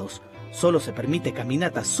cerrados. Solo se permite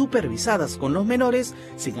caminatas supervisadas con los menores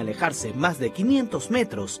sin alejarse más de 500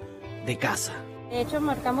 metros de casa. De hecho,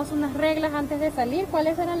 marcamos unas reglas antes de salir.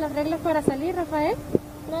 ¿Cuáles eran las reglas para salir, Rafael?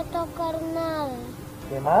 No tocar nada.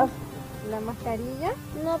 ¿Qué más? La mascarilla.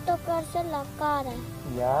 No tocarse la cara.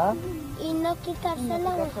 Ya. Y no quitarse la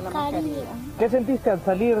mascarilla. ¿Qué sentiste al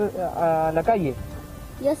salir a la calle?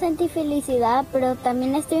 Yo sentí felicidad, pero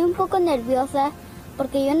también estoy un poco nerviosa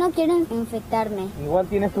porque yo no quiero infectarme. Igual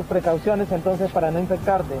tienes tus precauciones entonces para no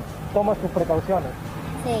infectarte. ¿Tomas tus precauciones?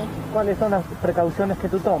 Sí. ¿Cuáles son las precauciones que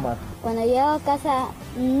tú tomas? Cuando llego a casa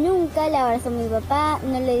nunca le abrazo a mi papá,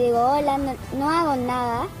 no le digo hola, no hago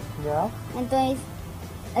nada. ¿Ya? Entonces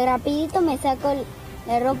rapidito me saco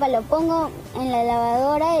la ropa, lo pongo en la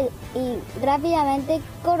lavadora y rápidamente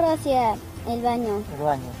corro hacia el baño. El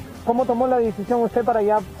baño. ¿Cómo tomó la decisión usted para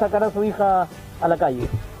ya sacar a su hija a la calle?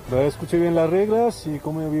 Escuché bien las reglas y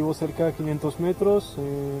como yo vivo cerca de 500 metros,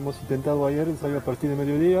 hemos intentado ayer salir a partir de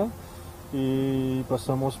mediodía y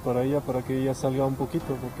pasamos para ella para que ella salga un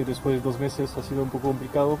poquito, porque después de 2 meses ha sido un poco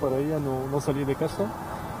complicado para ella no salir de casa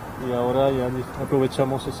y ahora ya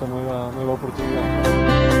aprovechamos esa nueva oportunidad.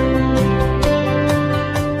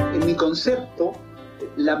 En mi concepto,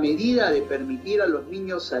 la medida de permitir a los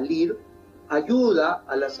niños salir ayuda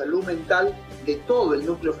a la salud mental de todo el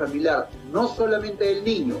núcleo familiar, no solamente del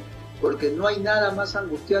niño, porque no hay nada más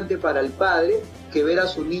angustiante para el padre que ver a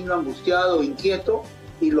su niño angustiado o inquieto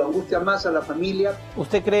y lo angustia más a la familia.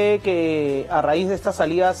 ¿Usted cree que a raíz de estas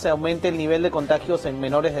salidas se aumente el nivel de contagios en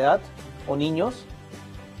menores de edad o niños?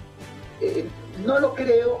 No lo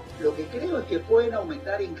creo, lo que creo es que pueden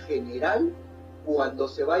aumentar en general cuando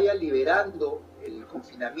se vaya liberando el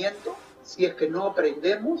confinamiento, si es que no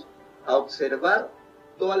aprendemos a observar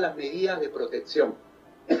todas las medidas de protección.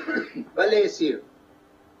 Vale decir,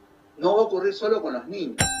 no va a ocurrir solo con los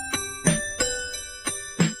niños.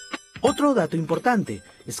 Otro dato importante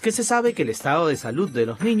es que se sabe que el estado de salud de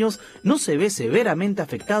los niños no se ve severamente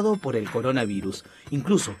afectado por el coronavirus.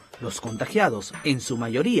 Incluso los contagiados, en su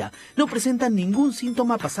mayoría, no presentan ningún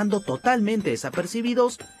síntoma pasando totalmente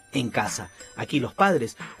desapercibidos en casa. Aquí los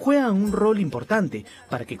padres juegan un rol importante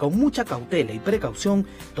para que con mucha cautela y precaución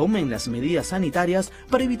tomen las medidas sanitarias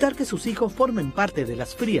para evitar que sus hijos formen parte de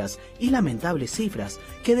las frías y lamentables cifras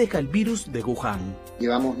que deja el virus de Wuhan.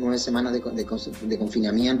 Llevamos 9 semanas de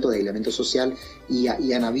confinamiento, de aislamiento social y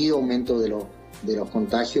han habido aumento de los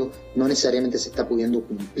contagios. No necesariamente se está pudiendo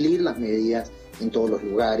cumplir las medidas en todos los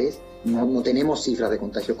lugares. No tenemos cifras de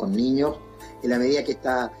contagios con niños. En la medida que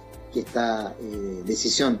esta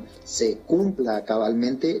decisión se cumpla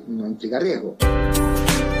cabalmente, no implica riesgo.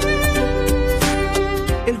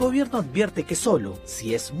 El gobierno advierte que solo,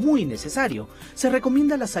 si es muy necesario, se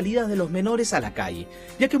recomienda la salida de los menores a la calle,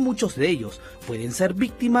 ya que muchos de ellos pueden ser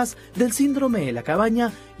víctimas del síndrome de la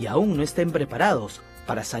cabaña y aún no estén preparados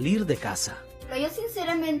para salir de casa. Yo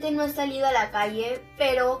sinceramente no he salido a la calle,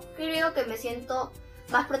 pero creo que me siento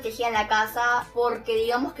más protegida en la casa porque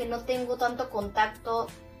digamos que no tengo tanto contacto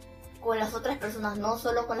con las otras personas, no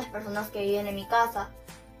solo con las personas que viven en mi casa.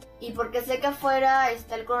 Y porque sé que afuera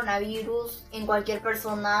está el coronavirus en cualquier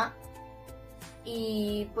persona.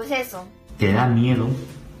 Y pues eso. ¿Te da miedo?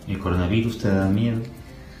 ¿El coronavirus te da miedo?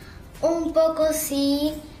 Un poco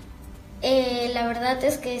sí. La verdad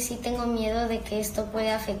es que sí tengo miedo de que esto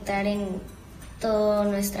pueda afectar en toda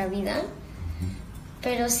nuestra vida.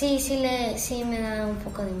 Pero sí me da un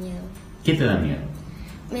poco de miedo. ¿Qué te da miedo?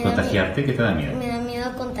 ¿Contagiarte? ¿Qué te da miedo? Me da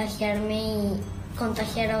miedo contagiarme y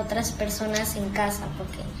contagiar a otras personas en casa,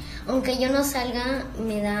 porque Aunque yo no salga,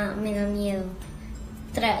 me da miedo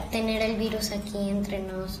tener el virus aquí entre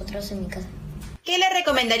nosotros en mi casa. ¿Qué le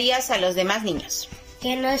recomendarías a los demás niños?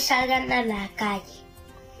 Que no salgan a la calle.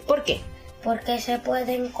 ¿Por qué? Porque se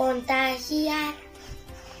pueden contagiar.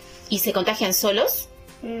 ¿Y se contagian solos?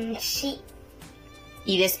 Sí.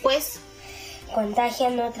 ¿Y después?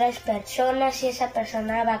 Contagian a otras personas y esa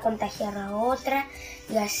persona va a contagiar a otra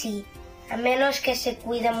y así. A menos que se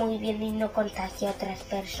cuide muy bien y no contagie a otras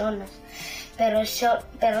personas. Pero si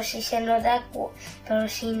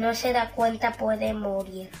no se da cuenta puede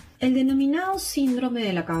morir. El denominado síndrome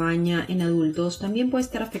de la cabaña en adultos también puede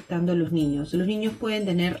estar afectando a los niños. Los niños pueden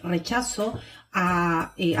tener rechazo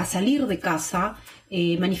a salir de casa,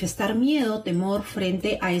 manifestar miedo, temor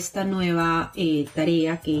frente a esta nueva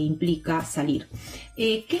tarea que implica salir.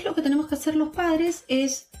 ¿Qué es lo que tenemos que hacer los padres?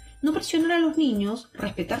 Es no presionar a los niños,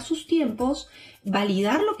 respetar sus tiempos,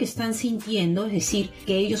 validar lo que están sintiendo, es decir,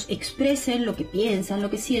 que ellos expresen lo que piensan,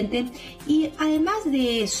 lo que sienten, y además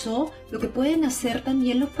de eso, lo que pueden hacer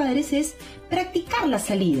también los padres es practicar las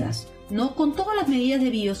salidas, ¿no? Con todas las medidas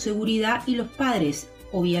de bioseguridad, y los padres,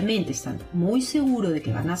 obviamente, están muy seguros de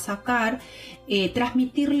que van a sacar,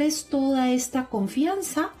 transmitirles toda esta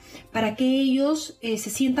confianza para que ellos se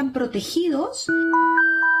sientan protegidos.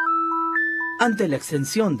 Ante la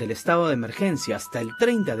extensión del estado de emergencia hasta el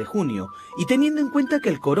 30 de junio y teniendo en cuenta que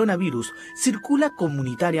el coronavirus circula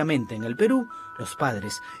comunitariamente en el Perú, los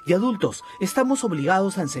padres y adultos estamos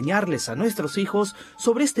obligados a enseñarles a nuestros hijos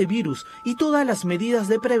sobre este virus y todas las medidas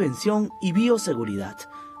de prevención y bioseguridad.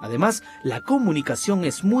 Además, la comunicación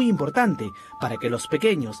es muy importante para que los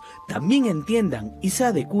pequeños también entiendan y se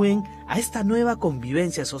adecúen a esta nueva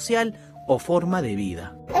convivencia social o forma de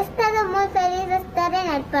vida. He estado muy feliz de estar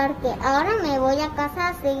en el parque. Ahora me voy a casa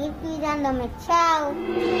a seguir cuidándome. Chao.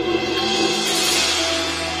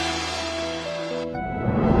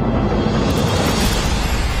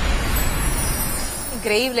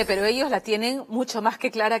 Increíble, pero ellos la tienen mucho más que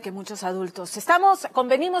clara que muchos adultos.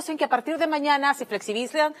 Convenimos en que a partir de mañana se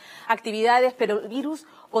flexibilizan actividades, pero el virus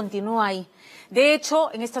continúa ahí. De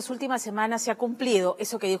hecho, en estas últimas semanas se ha cumplido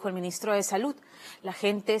eso que dijo el ministro de Salud. La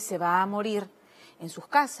gente se va a morir en sus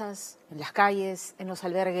casas, en las calles, en los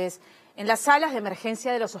albergues, en las salas de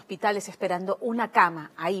emergencia de los hospitales esperando una cama.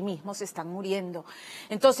 Ahí mismo se están muriendo.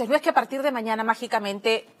 Entonces, no es que a partir de mañana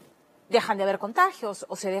mágicamente dejan de haber contagios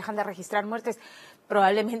o se dejan de registrar muertes.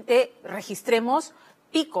 Probablemente registremos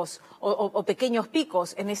picos o pequeños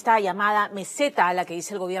picos en esta llamada meseta a la que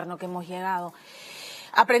dice el gobierno que hemos llegado.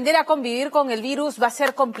 Aprender a convivir con el virus va a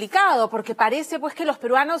ser complicado porque parece pues que los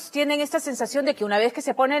peruanos tienen esta sensación de que una vez que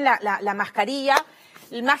se ponen la mascarilla,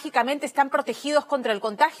 mágicamente están protegidos contra el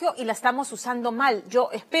contagio y la estamos usando mal. Yo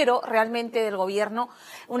espero realmente del gobierno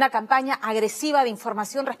una campaña agresiva de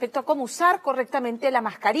información respecto a cómo usar correctamente la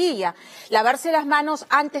mascarilla. Lavarse las manos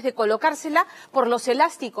antes de colocársela por los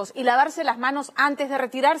elásticos y lavarse las manos antes de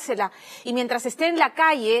retirársela. Y mientras esté en la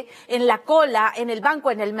calle, en la cola, en el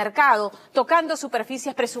banco, en el mercado, tocando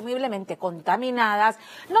superficies presumiblemente contaminadas,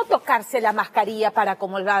 no tocarse la mascarilla para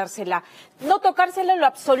acomodársela, no tocársela en lo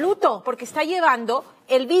absoluto, porque está llevando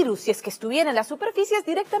el virus, si es que estuviera en las superficies,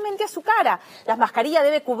 directamente a su cara. La mascarilla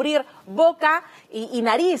debe cubrir boca y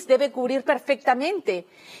nariz, debe cubrir perfectamente.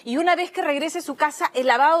 Y una vez que regrese a su casa, el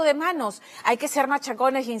lavado de manos. Hay que ser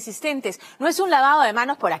machacones e insistentes. No es un lavado de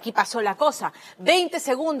manos por aquí pasó la cosa. 20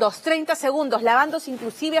 segundos, 30 segundos, lavándose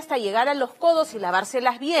inclusive hasta llegar a los codos y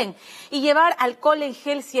lavárselas bien. Y llevar alcohol en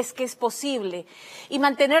gel si es que es posible. Y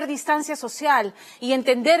mantener distancia social. Y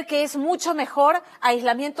entender que es mucho mejor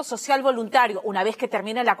aislamiento social voluntario, una vez que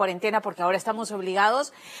termine la cuarentena, porque ahora estamos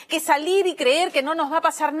obligados, que salir y creer que no nos va a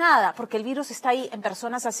pasar nada, porque el virus está ahí en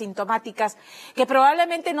personas asintomáticas que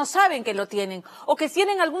probablemente no saben que lo tienen, o que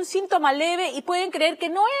tienen algún síntoma leve y pueden creer que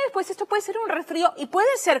no es, pues esto puede ser un resfrío y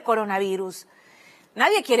puede ser coronavirus.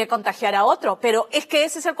 Nadie quiere contagiar a otro, pero es que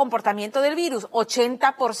ese es el comportamiento del virus.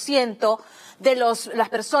 80% de las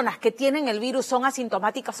personas que tienen el virus son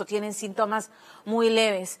asintomáticas o tienen síntomas muy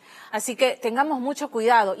leves. Así que tengamos mucho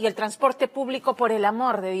cuidado. Y el transporte público, por el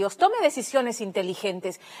amor de Dios, tome decisiones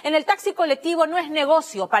inteligentes. En el taxi colectivo no es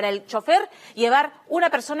negocio para el chofer llevar una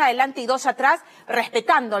persona adelante y dos atrás,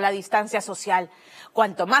 respetando la distancia social.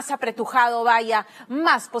 Cuanto más apretujado vaya,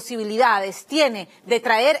 más posibilidades tiene de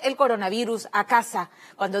traer el coronavirus a casa.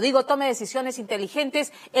 Cuando digo tome decisiones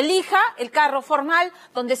inteligentes, elija el carro formal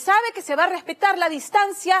donde sabe que se va a respetar la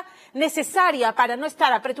distancia necesaria para no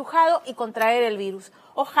estar apretujado y contraer el virus.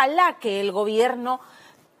 Ojalá que el gobierno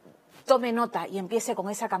tome nota y empiece con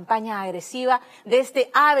esa campaña agresiva de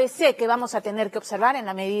este ABC que vamos a tener que observar en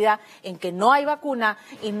la medida en que no hay vacuna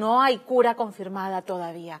y no hay cura confirmada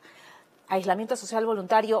todavía. aislamiento social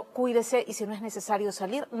voluntario, cuídese y si no es necesario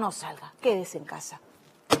salir, no salga, quédese en casa.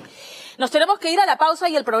 Nos tenemos que ir a la pausa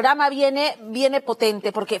y el programa viene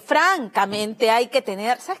potente porque francamente hay que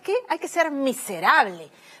tener, ¿sabes qué? Hay que ser miserable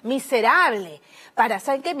para,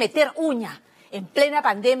 ¿saben qué? Meter uña en plena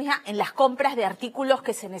pandemia en las compras de artículos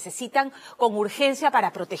que se necesitan con urgencia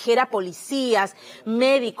para proteger a policías,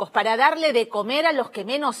 médicos, para darle de comer a los que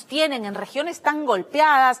menos tienen en regiones tan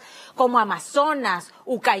golpeadas como Amazonas,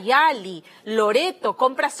 Ucayali, Loreto,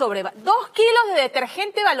 compras sobre 2 kilos de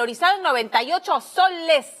detergente valorizado en 98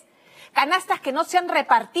 soles, canastas que no se han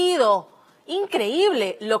repartido.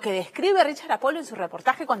 Increíble lo que describe Richard Apolo en su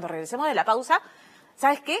reportaje cuando regresemos de la pausa.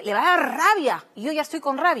 ¿Sabes qué? Le va a dar rabia. Y yo ya estoy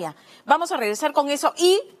con rabia. Vamos a regresar con eso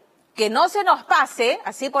y que no se nos pase,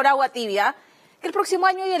 así por agua tibia, que el próximo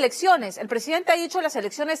año hay elecciones. El presidente ha dicho las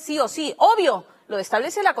elecciones sí o sí. Obvio, lo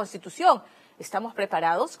establece la Constitución. ¿Estamos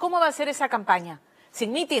preparados? ¿Cómo va a ser esa campaña?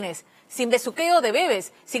 Sin mítines, sin besuqueo de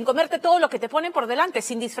bebés, sin comerte todo lo que te ponen por delante,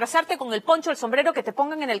 sin disfrazarte con el poncho, el sombrero que te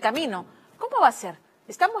pongan en el camino. ¿Cómo va a ser?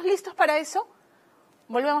 ¿Estamos listos para eso?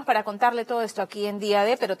 Volvemos para contarle todo esto aquí en Día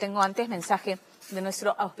D, pero tengo antes mensaje de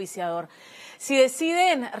nuestro auspiciador. Si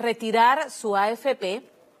deciden retirar su AFP,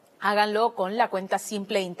 háganlo con la cuenta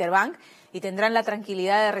simple Interbank y tendrán la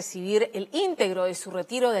tranquilidad de recibir el íntegro de su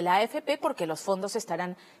retiro de la AFP porque los fondos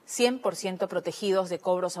estarán 100% protegidos de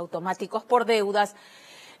cobros automáticos por deudas.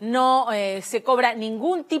 No se cobra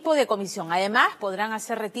ningún tipo de comisión. Además, podrán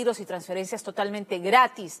hacer retiros y transferencias totalmente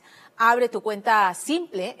gratis. Abre tu cuenta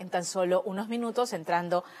simple en tan solo unos minutos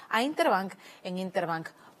entrando a Interbank en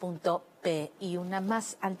interbank.p. Y una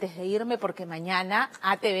más antes de irme, porque mañana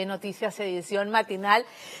ATV Noticias edición matinal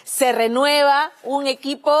se renueva un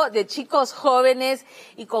equipo de chicos jóvenes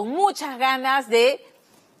y con muchas ganas de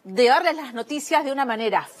darles las noticias de una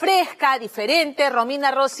manera fresca, diferente. Romina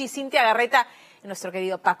Rossi, Cintia Garreta y nuestro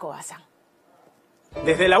querido Paco Bazán.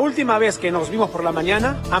 Desde la última vez que nos vimos por la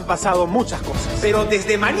mañana han pasado muchas cosas. Pero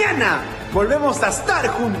desde mañana volvemos a estar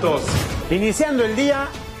juntos. Iniciando el día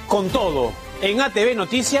con todo en ATV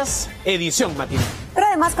Noticias, edición matinal. Pero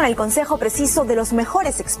además con el consejo preciso de los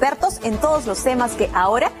mejores expertos en todos los temas que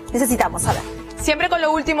ahora necesitamos saber. Siempre con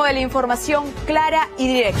lo último de la información clara y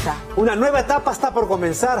directa. Una nueva etapa está por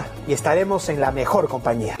comenzar y estaremos en la mejor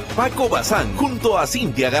compañía. Paco Bazán junto a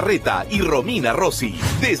Cintia Garreta y Romina Rossi.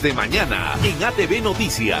 Desde mañana en ATV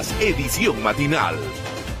Noticias, edición matinal.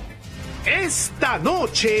 Esta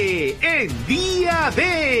noche en Día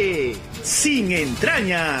D. Sin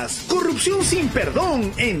entrañas, corrupción sin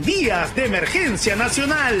perdón en días de emergencia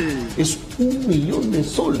nacional. Es 1 millón de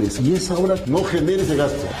soles y es ahora no genere ese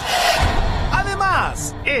gasto.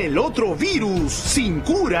 Además, el otro virus sin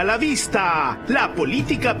cura a la vista. La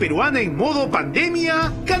política peruana en modo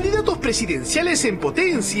pandemia, candidatos presidenciales en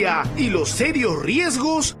potencia y los serios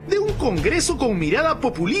riesgos de un Congreso con mirada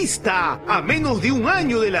populista a menos de un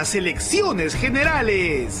año de las elecciones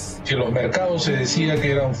generales. Que los mercados se decía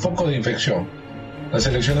que era un foco de infección. Las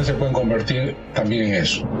elecciones se pueden convertir también en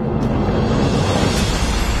eso.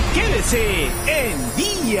 Quédese en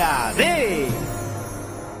Día D.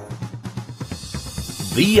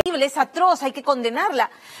 Es atroz, hay que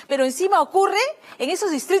condenarla, pero encima ocurre en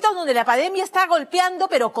esos distritos donde la pandemia está golpeando,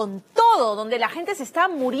 pero con todo, donde la gente se está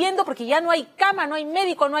muriendo porque ya no hay cama, no hay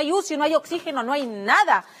médico, no hay UCI, no hay oxígeno, no hay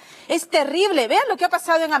nada. Es terrible. Vean lo que ha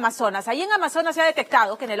pasado en Amazonas. Ahí en Amazonas se ha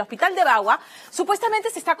detectado que en el hospital de Bagua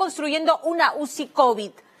supuestamente se está construyendo una UCI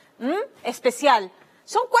COVID especial.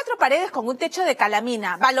 Son 4 paredes con un techo de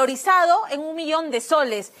calamina, valorizado en 1 millón de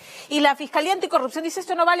soles. Y la Fiscalía Anticorrupción dice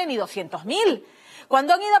esto no vale ni 200.000.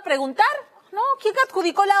 Cuando han ido a preguntar, ¿no? ¿Quién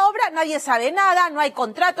adjudicó la obra? Nadie sabe nada, no hay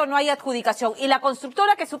contrato, no hay adjudicación. Y la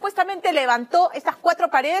constructora que supuestamente levantó estas 4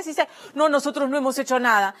 paredes dice, no, nosotros no hemos hecho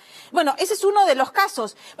nada. Bueno, ese es uno de los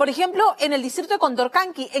casos. Por ejemplo, en el distrito de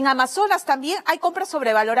Condorcanqui, en Amazonas también hay compras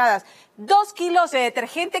sobrevaloradas. 2 kilos de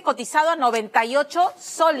detergente cotizado a 98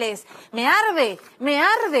 soles. Me arde, me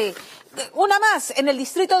arde. Una más, en el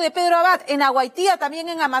distrito de Pedro Abad, en Aguaitía, también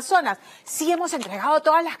en Amazonas. Sí hemos entregado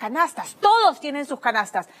todas las canastas, todos tienen sus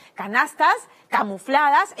canastas. Canastas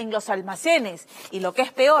camufladas en los almacenes. Y lo que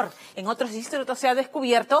es peor, en otros distritos se ha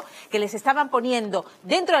descubierto que les estaban poniendo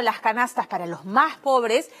dentro de las canastas para los más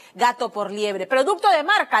pobres gato por liebre. Producto de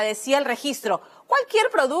marca, decía el registro. Cualquier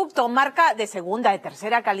producto, marca de segunda, de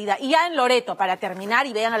tercera calidad. Y ya en Loreto, para terminar,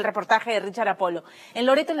 y vean el reportaje de Richard Apolo. En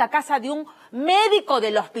Loreto, en la casa de un médico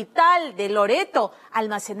del hospital de Loreto,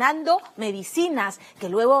 almacenando medicinas que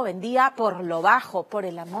luego vendía por lo bajo, por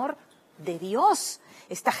el amor de Dios.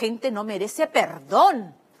 Esta gente no merece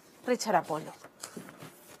perdón. Richard Apolo.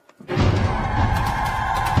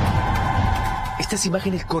 Estas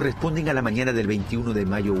imágenes corresponden a la mañana del 21 de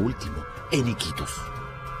mayo último, en Iquitos,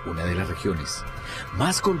 una de las regiones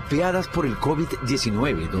más golpeadas por el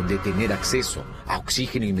COVID-19, donde tener acceso a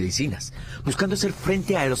oxígeno y medicinas, buscando hacer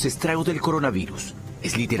frente a los estragos del coronavirus,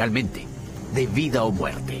 es literalmente de vida o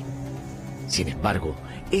muerte. Sin embargo,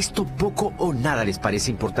 esto poco o nada les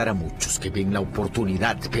parece importar a muchos que ven la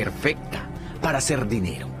oportunidad perfecta para hacer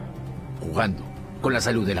dinero, jugando con la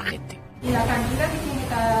salud de la gente. Y la cantidad que tiene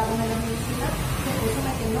cada una de las medicinas se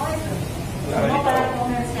presume que no es no para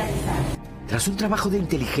comercializar. Tras un trabajo de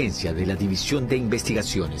inteligencia de la División de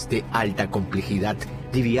Investigaciones de Alta Complejidad,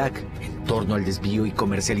 DIVIAC, en torno al desvío y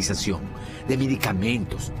comercialización de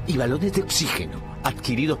medicamentos y balones de oxígeno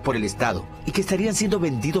adquiridos por el Estado y que estarían siendo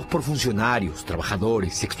vendidos por funcionarios,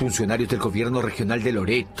 trabajadores, exfuncionarios del gobierno regional de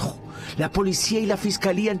Loreto, la policía y la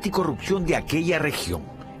Fiscalía Anticorrupción de aquella región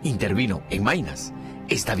intervino en Maynas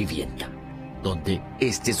esta vivienda, donde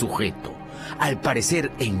este sujeto, al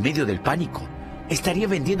parecer en medio del pánico, estaría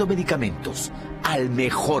vendiendo medicamentos al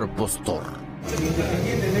mejor postor.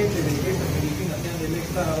 Independientemente de que estas medicinas sean del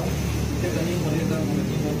Estado, usted también podría estar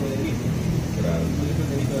cometiendo otro delito. Claro. Es el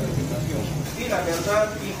delito de representación. Y la verdad,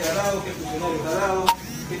 quién te ha dado, qué funcionario te ha dado,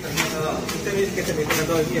 qué también te ha dado. Usted dice que esta medicina ha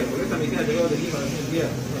dado el viernes, esta medicina llegó de Lima el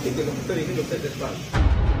viernes. Así que lo que estoy diciendo usted es falso.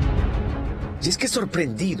 Y es que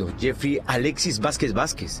sorprendido, Jeffrey Alexis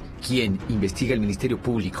Vázquez, quien investiga el Ministerio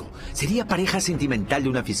Público, sería pareja sentimental de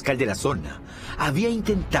una fiscal de la zona, había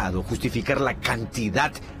intentado justificar la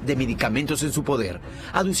cantidad de medicamentos en su poder,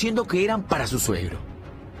 aduciendo que eran para su suegro.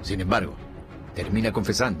 Sin embargo, termina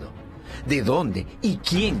confesando de dónde y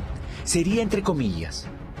quién sería, entre comillas,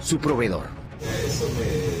 su proveedor. Eso me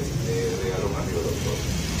regaló un amigo doctor.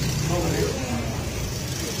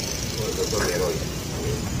 El doctor Leroy.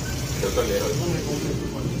 Doctor Leroy.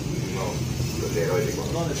 No, doctor Leroy.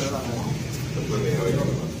 ¿Dónde trabaja? Doctor Leroy.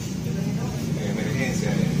 En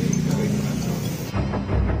emergencia,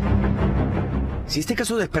 Si este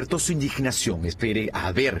caso despertó su indignación, espere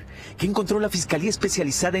a ver qué encontró la Fiscalía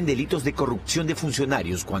Especializada en Delitos de Corrupción de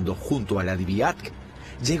Funcionarios cuando, junto a la DIVIAC,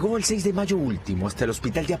 llegó el 6 de mayo último hasta el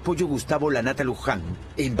Hospital de Apoyo Gustavo Lanata Luján,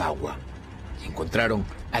 en Bagua. Y encontraron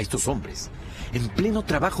a estos hombres en pleno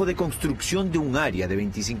trabajo de construcción de un área de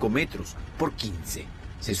 25 metros por 15,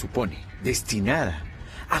 se supone, destinada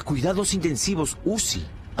a cuidados intensivos UCI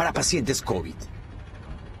para pacientes COVID.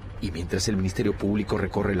 Y mientras el Ministerio Público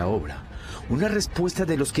recorre la obra, una respuesta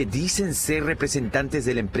de los que dicen ser representantes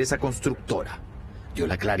de la empresa constructora dio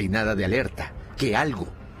la clarinada de alerta que algo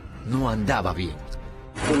no andaba bien.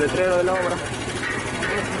 Su letrero de la obra.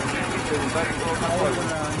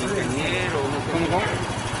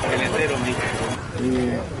 El letrero,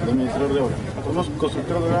 el administrador de obra. Somos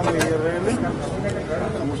constructor de grande y IRL.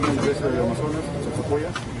 Somos una empresa de Amazonas, Chachapoya.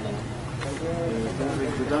 Estamos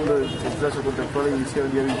ejecutando el plazo contractual inicial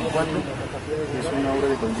el día 24. Es una obra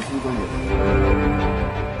de 45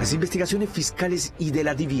 días. Las investigaciones fiscales y de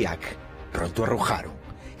la DIVIAC pronto arrojaron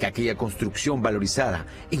que aquella construcción valorizada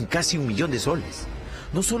en casi 1 millón de soles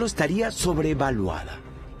no solo estaría sobrevaluada,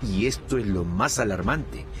 y esto es lo más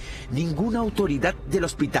alarmante, ninguna autoridad del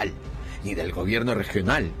hospital ni del gobierno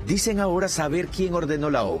regional dicen ahora saber quién ordenó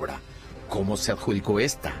la obra, cómo se adjudicó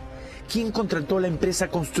esta, quién contrató la empresa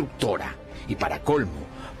constructora. Y para colmo,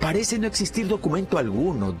 parece no existir documento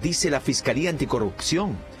alguno, dice la Fiscalía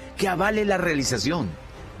Anticorrupción, que avale la realización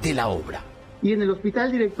de la obra. Y en el hospital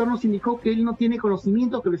el director nos indicó que él no tiene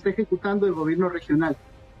conocimiento que lo está ejecutando el gobierno regional.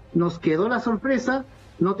 Nos quedó la sorpresa,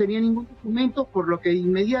 no tenía ningún documento, por lo que de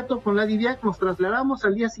inmediato con la DIVIAC nos trasladamos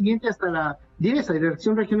al día siguiente hasta la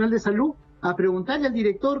Dirección Regional de Salud a preguntarle al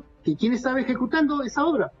director que quién estaba ejecutando esa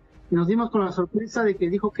obra. Y nos dimos con la sorpresa de que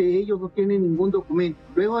dijo que ellos no tienen ningún documento.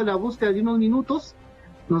 Luego de la búsqueda de unos minutos,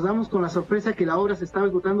 nos damos con la sorpresa que la obra se estaba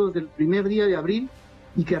ejecutando desde el primer día de abril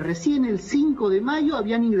y que recién el 5 de mayo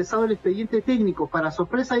habían ingresado el expediente técnico. Para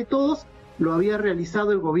sorpresa de todos, lo había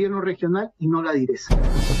realizado el gobierno regional y no la DIRESA.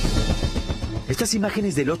 Estas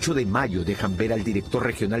imágenes del 8 de mayo dejan ver al director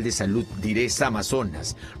regional de salud DIRESA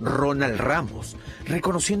Amazonas, Ronald Ramos,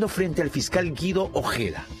 reconociendo frente al fiscal Guido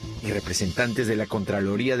Ojeda y representantes de la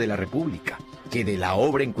Contraloría de la República que de la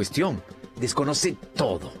obra en cuestión desconoce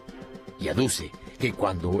todo y aduce que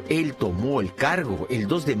cuando él tomó el cargo el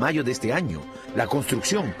 2 de mayo de este año, la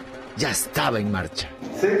construcción ya estaba en marcha.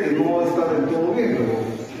 Sé que no va a estar del todo bien,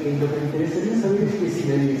 pero lo que me interesaría saber es que si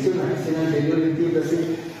la dirección de la gestión anterior entiende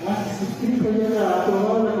así, se suscrita ya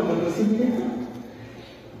aprobada la contratación directa.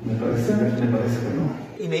 Me parece que no.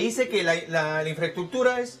 Y me dice que la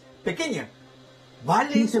infraestructura es pequeña.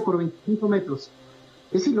 ¿Vale? 15 por 25 metros.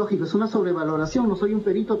 Es ilógico, es una sobrevaloración. No soy un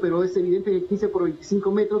perito, pero es evidente que 15 por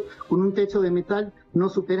 25 metros con un techo de metal no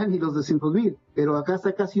supera ni los 200.000, pero acá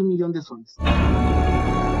está casi 1 millón de soles.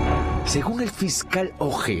 Según el fiscal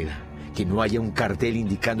Ojeda, que no haya un cartel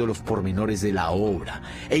indicando los pormenores de la obra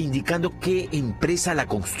e indicando qué empresa la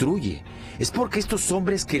construye, es porque estos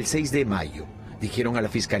hombres que el 6 de mayo dijeron a la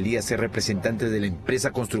fiscalía ser representantes de la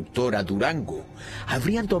empresa constructora Durango,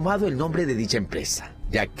 habrían tomado el nombre de dicha empresa,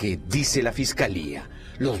 ya que, dice la fiscalía,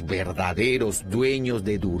 los verdaderos dueños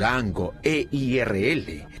de Durango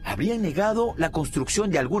EIRL habrían negado la construcción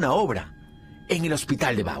de alguna obra en el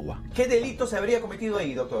hospital de Bagua. ¿Qué delito se habría cometido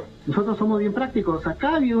ahí, doctor? Nosotros somos bien prácticos. Acá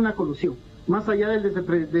ha habido una colusión. Más allá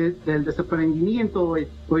del desaprendimiento o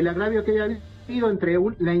el agravio que haya habido entre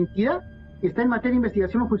la entidad que está en materia de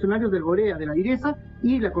investigación, los funcionarios del GOREA, de la DIRESA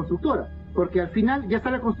y la constructora. Porque al final ya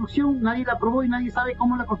está la construcción, nadie la aprobó y nadie sabe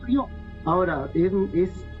cómo la construyó. Ahora, es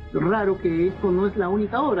raro que esto no es la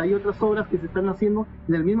única obra. Hay otras obras que se están haciendo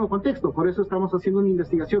en el mismo contexto. Por eso estamos haciendo una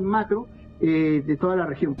investigación macro de toda la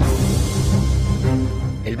región.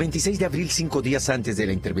 El 26 de abril, 5 días antes de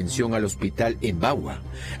la intervención al hospital en Bagua,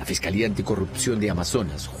 la Fiscalía Anticorrupción de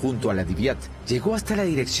Amazonas, junto a la DIVIAT, llegó hasta la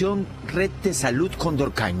dirección Red de Salud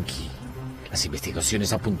Condorcanqui. Las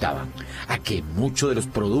investigaciones apuntaban a que muchos de los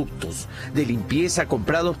productos de limpieza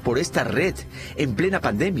comprados por esta red en plena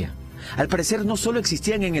pandemia, al parecer no solo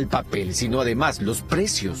existían en el papel, sino además los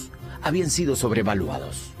precios habían sido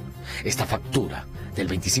sobrevaluados. Esta factura del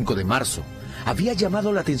 25 de marzo había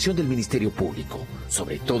llamado la atención del Ministerio Público,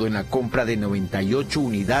 sobre todo en la compra de 98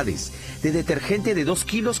 unidades de detergente de 2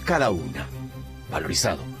 kilos cada una,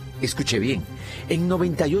 valorizado, escuche bien, en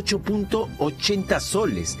 98.80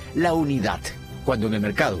 soles la unidad, cuando en el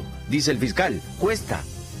mercado, dice el fiscal, cuesta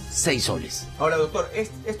 6 soles. Ahora, doctor,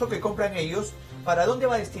 esto que compran ellos, ¿para dónde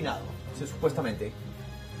va destinado, supuestamente?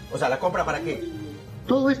 O sea, ¿la compra para qué?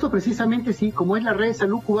 Todo esto precisamente, sí, como es la red de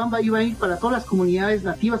salud Cubamba, iba a ir para todas las comunidades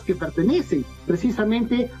nativas que pertenecen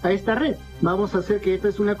precisamente a esta red. Vamos a hacer que esta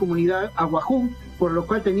es una comunidad aguajún, por lo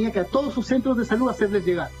cual tenía que a todos sus centros de salud hacerles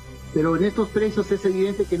llegar. Pero en estos precios es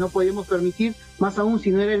evidente que no podemos permitir, más aún si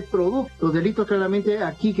no era el producto. Los delitos claramente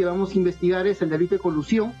aquí que vamos a investigar es el delito de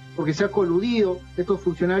colusión, porque se ha coludido estos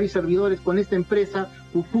funcionarios y servidores con esta empresa,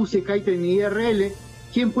 Upuse, Caiten y IRL,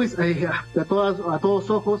 quien pues a todos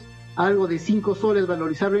ojos, algo de 5 soles,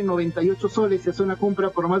 valorizarlo en 98 soles, se hace una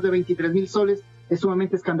compra por más de 23.000 soles, es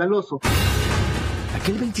sumamente escandaloso.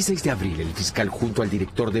 Aquel 26 de abril, el fiscal junto al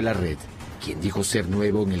director de la red, quien dijo ser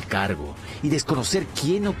nuevo en el cargo y desconocer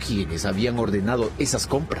quién o quiénes habían ordenado esas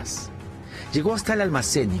compras, llegó hasta el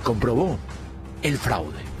almacén y comprobó el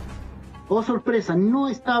fraude. Oh, sorpresa, no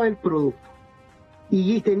estaba el producto.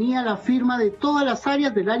 Y tenía la firma de todas las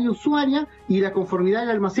áreas del área usuaria y la conformidad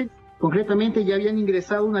del almacén. Concretamente ya habían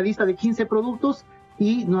ingresado una lista de 15 productos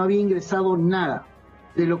y no había ingresado nada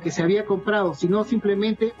de lo que se había comprado, sino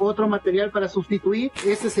simplemente otro material para sustituir.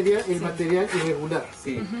 Este sería el material irregular.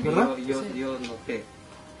 Sí, ¿verdad? Yo noté.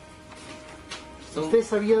 ¿Usted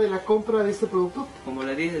sabía de la compra de este producto? Como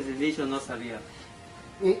le dije desde el inicio, no sabía.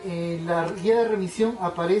 En la guía de remisión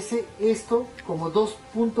aparece esto como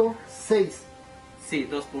 2.6. Sí,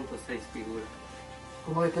 2.6 figura.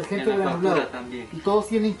 Como detergente granulado. Y todos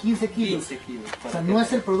tienen 15 kilos. 15 kilos. O sea, no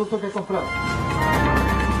es el producto que he comprado.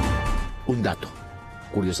 Un dato,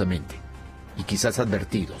 curiosamente, y quizás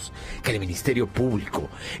advertidos, que el Ministerio Público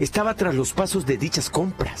estaba tras los pasos de dichas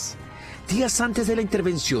compras. Días antes de la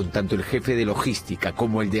intervención, tanto el jefe de logística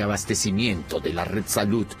como el de abastecimiento de la Red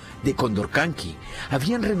Salud de Condorcanqui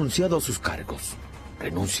habían renunciado a sus cargos.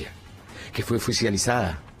 Renuncia que fue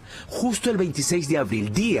oficializada justo el 26 de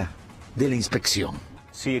abril, día de la inspección.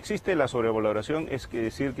 Si existe la sobrevaloración, es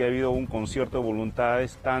decir que ha habido un concierto de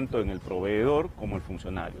voluntades tanto en el proveedor como el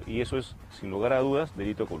funcionario. Y eso es, sin lugar a dudas,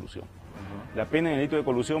 delito de colusión. La pena en el delito de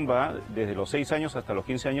colusión va desde los 6 años hasta los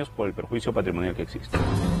 15 años por el perjuicio patrimonial que existe.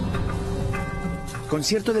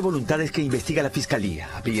 Concierto de voluntades que investiga la Fiscalía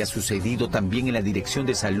había sucedido también en la Dirección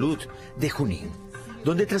de Salud de Junín,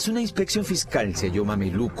 donde tras una inspección fiscal se halló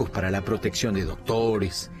mamelucos para la protección de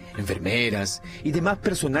doctores, enfermeras y demás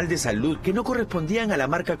personal de salud que no correspondían a la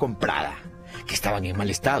marca comprada, que estaban en mal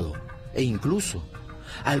estado e incluso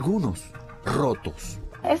algunos rotos.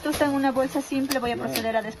 Esto está en una bolsa simple, voy a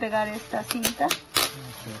proceder a despegar esta cinta.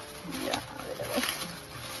 Ya, a ver.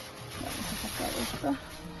 Vamos a sacar esto.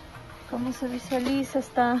 Como se visualiza,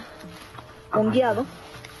 está ongueado.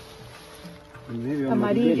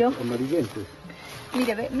 Amarillo.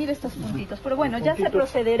 Mire estos puntitos. Pero bueno, ya se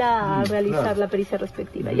procederá a realizar la pericia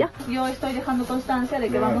respectiva, ¿ya? Yo estoy dejando constancia de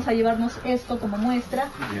que vamos a llevarnos esto como muestra,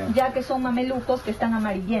 ya que son mamelucos que están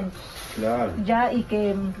amarillentos. Claro. Ya, y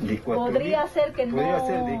que podría ser que no... Podría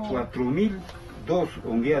ser de 4.002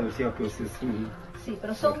 hongueados, ya pues es un... Sí,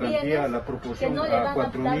 pero son bienes que no le dan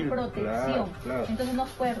a tal protección. Claro. Entonces no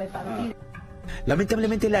puede repartir.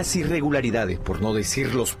 Lamentablemente las irregularidades, por no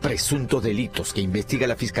decir los presuntos delitos que investiga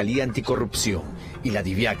la Fiscalía Anticorrupción y la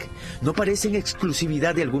DIVIAC, no parecen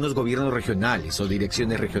exclusividad de algunos gobiernos regionales o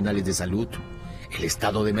direcciones regionales de salud. El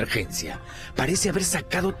estado de emergencia parece haber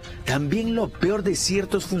sacado también lo peor de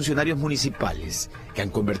ciertos funcionarios municipales que han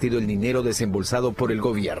convertido el dinero desembolsado por el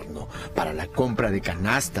gobierno para la compra de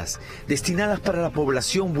canastas destinadas para la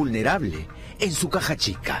población vulnerable en su caja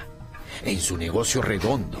chica, en su negocio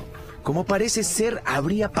redondo, como parece ser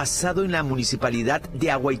habría pasado en la municipalidad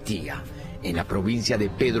de Aguaitía, en la provincia de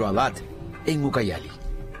Pedro Abad, en Ucayali.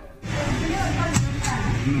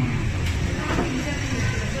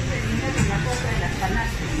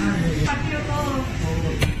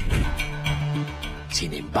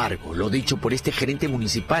 Sin embargo, lo dicho por este gerente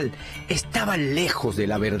municipal estaba lejos de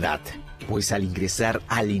la verdad, pues al ingresar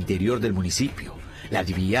al interior del municipio, la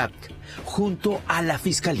DIVIAC, junto a la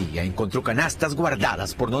Fiscalía, encontró canastas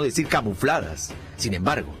guardadas, por no decir camufladas. Sin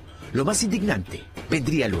embargo, lo más indignante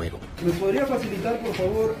vendría luego. ¿Me podría facilitar, por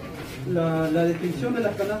favor, la descripción de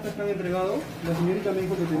las canastas que han entregado? La señorita me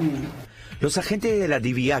dijo que tenía. Los agentes de la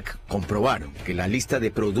DIVIAC comprobaron que la lista de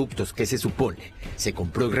productos que se supone se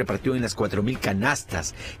compró y repartió en las 4.000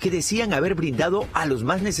 canastas que decían haber brindado a los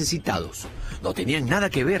más necesitados no tenían nada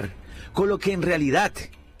que ver con lo que en realidad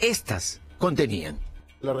estas contenían.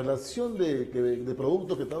 La relación de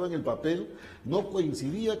productos que estaban en el papel no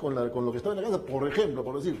coincidía con lo que estaba en la casa. Por ejemplo,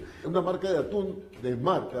 por decir, una marca de atún de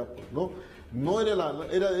marca, no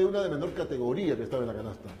era de una de menor categoría que estaba en la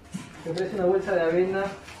canasta. Te ofrece una bolsa de avena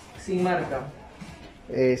sin marca.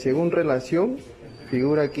 Según relación,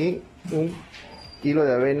 figura aquí 1 kilo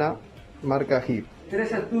de avena marca HIP.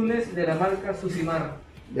 3 atunes de la marca Susimar.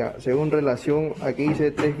 Ya, según relación, aquí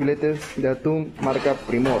dice 3 filetes de atún marca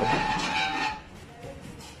Primor.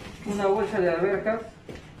 Una bolsa de alberca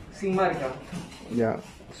sin marca. Ya,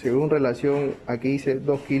 según relación, aquí dice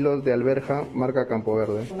 2 kilos de alberja marca Campo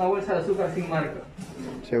Verde. Una bolsa de azúcar sin marca.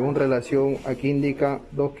 Según relación, aquí indica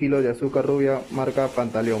 2 kilos de azúcar rubia marca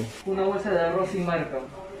Pantaleón. Una bolsa de arroz sin marca.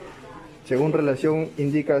 Según relación,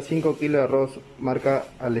 indica 5 kilos de arroz marca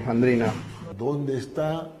Alejandrina. ¿Dónde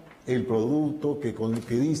está el producto que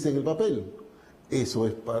dice en el papel? Eso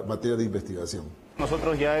es materia de investigación.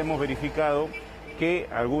 Nosotros ya hemos verificado que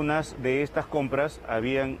algunas de estas compras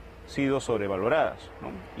habían sido sobrevaloradas,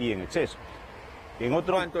 ¿no? Y en exceso.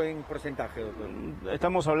 ¿Cuánto en porcentaje, doctor?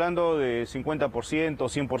 Estamos hablando de 50%,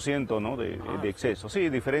 100%, ¿no? de exceso. Sí,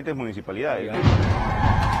 diferentes municipalidades.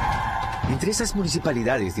 Entre esas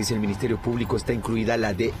municipalidades, dice el Ministerio Público, está incluida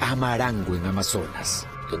la de Amarango, en Amazonas,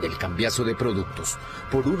 donde el cambiazo de productos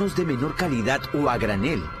por unos de menor calidad o a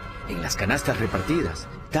granel en las canastas repartidas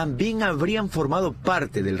también habrían formado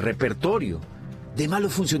parte del repertorio de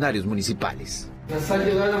malos funcionarios municipales. La sal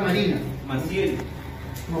yodada marina. Maciel.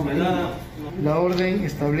 La orden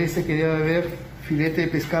establece que debe haber filete de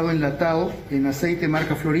pescado enlatado en aceite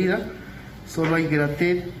marca Florida. Solo hay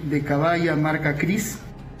gratet de caballa marca Cris.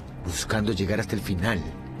 Buscando llegar hasta el final,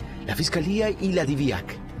 la Fiscalía y la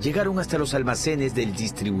DIVIAC llegaron hasta los almacenes del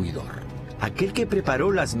distribuidor, aquel que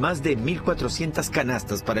preparó las más de 1.400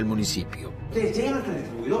 canastas para el municipio. Ustedes llegan hasta el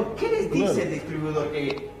distribuidor. ¿Qué les dice el distribuidor?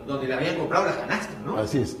 Donde le habían comprado las canastas, ¿no?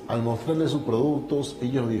 Así es. Al mostrarles sus productos,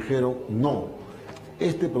 ellos dijeron, no,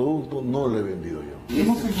 este producto no lo he vendido yo.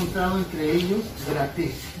 Hemos encontrado entre ellos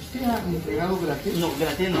gratet. ¿Usted ha entregado gratet? No,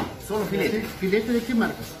 gratet no, solo filete. ¿Filete de qué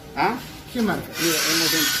marcas? ¿Ah? ¿Qué marca? Mira,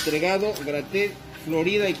 hemos entregado gratet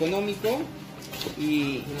Florida económico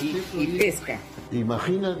y pesca.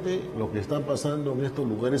 Imagínate lo que está pasando en estos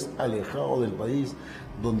lugares alejados del país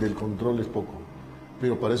donde el control es poco.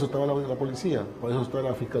 Pero para eso estaba la policía, para eso está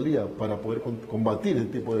la fiscalía, para poder combatir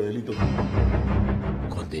este tipo de delitos.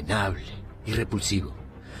 Condenable y repulsivo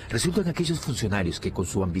resultan aquellos funcionarios que con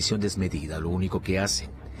su ambición desmedida lo único que hacen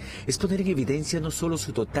es poner en evidencia no solo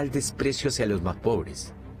su total desprecio hacia los más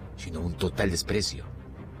pobres, sino un total desprecio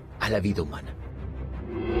a la vida humana.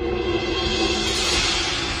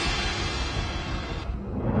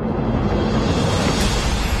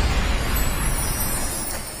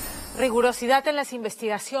 Rigurosidad en las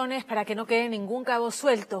investigaciones para que no quede ningún cabo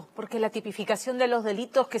suelto, porque la tipificación de los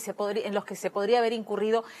delitos en los que se podría haber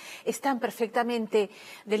incurrido están perfectamente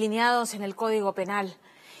delineados en el Código Penal.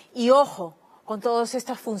 Y ojo con todos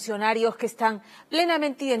estos funcionarios que están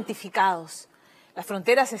plenamente identificados, Las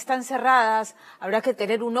fronteras están cerradas, habrá que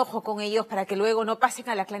tener un ojo con ellos para que luego no pasen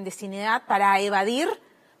a la clandestinidad para evadir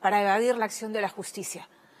la acción de la justicia.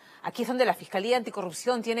 Aquí es donde la Fiscalía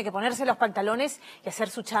Anticorrupción tiene que ponerse los pantalones y hacer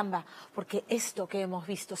su chamba, porque esto que hemos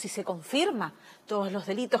visto, si se confirma todos los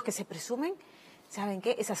delitos que se presumen, ¿saben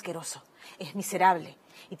qué? Es asqueroso, es miserable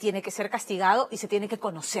y tiene que ser castigado y se tiene que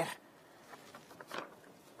conocer.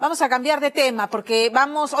 Vamos a cambiar de tema porque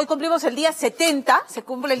hoy cumplimos el día 70, se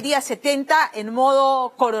cumple el día 70 en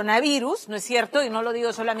modo coronavirus, ¿no es cierto? Y no lo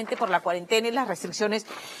digo solamente por la cuarentena y las restricciones,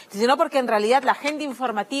 sino porque en realidad la agenda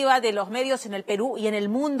informativa de los medios en el Perú y en el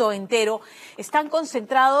mundo entero están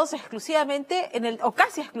concentrados exclusivamente o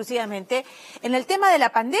casi exclusivamente en el tema de la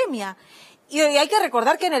pandemia. Y hay que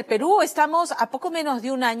recordar que en el Perú estamos a poco menos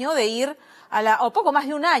de un año de ir o poco más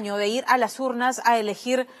de un año de ir a las urnas a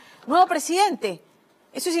elegir nuevo presidente.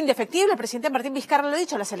 Eso es indefectible, el presidente Martín Vizcarra lo ha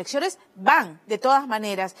dicho, las elecciones van de todas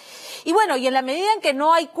maneras. Y bueno, y en la medida en que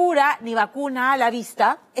no hay cura ni vacuna a la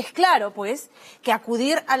vista, es claro pues que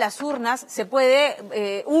acudir a las urnas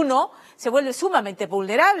uno se vuelve sumamente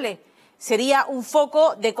vulnerable. Sería un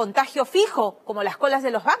foco de contagio fijo, como las colas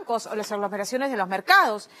de los bancos o las aglomeraciones de los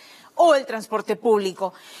mercados o el transporte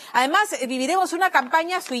público. Además, viviremos una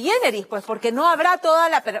campaña sui generis, pues porque no habrá toda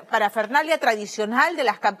la parafernalia tradicional de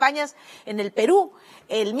las campañas en el Perú.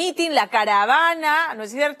 El mitin, la caravana, ¿no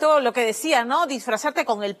es cierto? Lo que decía, ¿no? Disfrazarte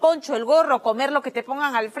con el poncho, el gorro, comer lo que te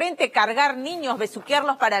pongan al frente, cargar niños,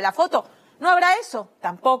 besuquearlos para la foto. No habrá eso.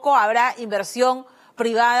 Tampoco habrá inversión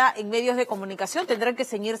privada en medios de comunicación, tendrán que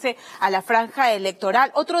ceñirse a la franja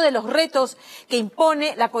electoral. Otro de los retos que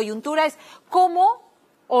impone la coyuntura es cómo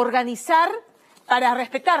organizar para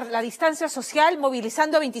respetar la distancia social,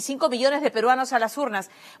 movilizando a 25 millones de peruanos a las urnas,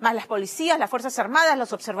 más las policías, las Fuerzas Armadas,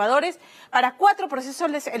 los observadores, para 4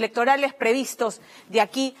 procesos electorales previstos de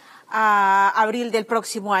aquí a abril del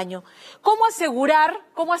próximo año. ¿Cómo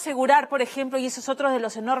asegurar, por ejemplo, y eso es otro de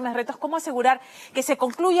los enormes retos, cómo asegurar que se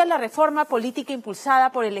concluya la reforma política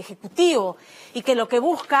impulsada por el Ejecutivo y que lo que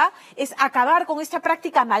busca es acabar con esta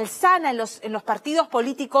práctica malsana en los partidos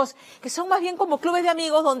políticos que son más bien como clubes de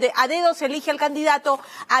amigos donde a dedo se elige al candidato,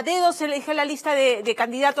 a dedo se elige la lista de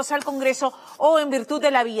candidatos al Congreso o en virtud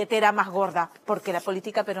de la billetera más gorda, porque la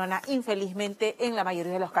política peruana infelizmente en la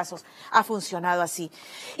mayoría de los casos ha funcionado así.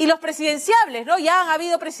 Y los presidenciables, ¿no? Ya han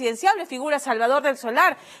habido presidenciables, figura Salvador del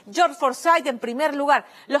Solar, George Forsyth en primer lugar.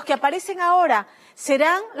 Los que aparecen ahora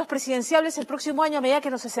serán los presidenciables el próximo año a medida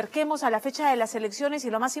que nos acerquemos a la fecha de las elecciones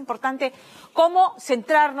y lo más importante, cómo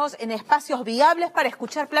centrarnos en espacios viables para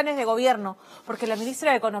escuchar planes de gobierno, porque la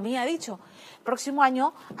ministra de Economía ha dicho, el próximo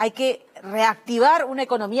año hay que reactivar una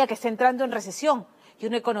economía que está entrando en recesión y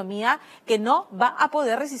una economía que no va a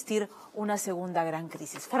poder resistir una segunda gran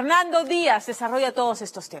crisis. Fernando Díaz desarrolla todos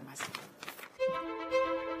estos temas.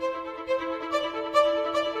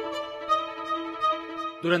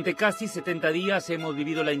 Durante casi 70 días hemos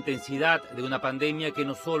vivido la intensidad de una pandemia que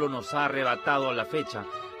no solo nos ha arrebatado a la fecha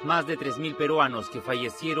más de 3.000 peruanos que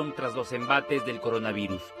fallecieron tras los embates del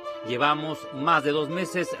coronavirus. Llevamos más de 2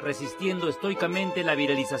 meses resistiendo estoicamente la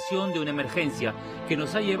viralización de una emergencia que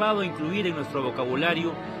nos ha llevado a incluir en nuestro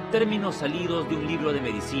vocabulario términos salidos de un libro de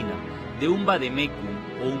medicina, de un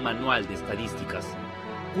vademecum o un manual de estadísticas.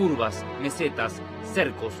 Curvas, mesetas,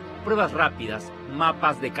 cercos, pruebas rápidas,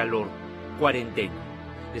 mapas de calor, cuarentena.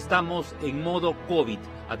 Estamos en modo COVID,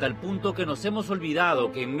 a tal punto que nos hemos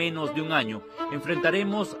olvidado que en menos de un año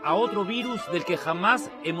enfrentaremos a otro virus del que jamás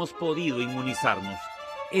hemos podido inmunizarnos.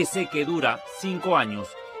 Ese que dura 5 años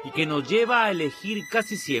y que nos lleva a elegir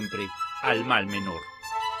casi siempre al mal menor.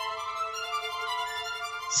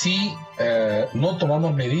 Si no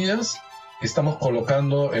tomamos medidas, estamos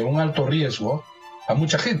colocando en un alto riesgo a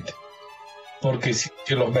mucha gente. Porque si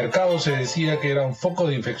en los mercados se decía que era un foco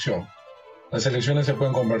de infección, las elecciones se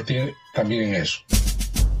pueden convertir también en eso.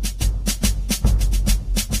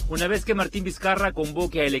 Una vez que Martín Vizcarra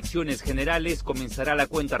convoque a elecciones generales, comenzará la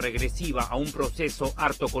cuenta regresiva a un proceso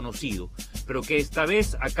harto conocido, pero que esta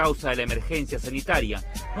vez, a causa de la emergencia sanitaria,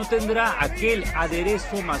 no tendrá aquel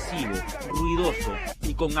aderezo masivo, ruidoso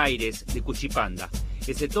y con aires de cuchipanda,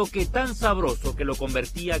 ese toque tan sabroso que lo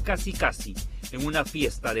convertía casi en una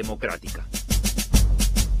fiesta democrática.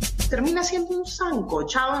 Termina siendo un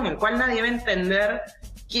sancochado en el cual nadie va a entender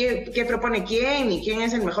qué propone quién, ni quién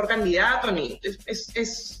es el mejor candidato,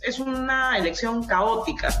 es una elección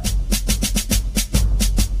caótica.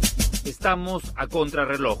 Estamos a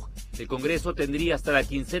contrarreloj. El Congreso tendría hasta la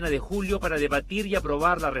quincena de julio para debatir y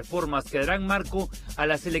aprobar las reformas que darán marco a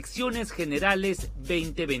las elecciones generales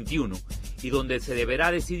 2021 y donde se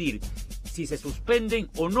deberá decidir si se suspenden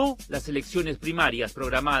o no las elecciones primarias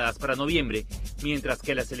programadas para noviembre, mientras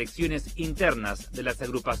que las elecciones internas de las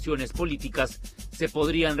agrupaciones políticas se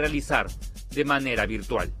podrían realizar de manera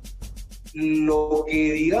virtual. Lo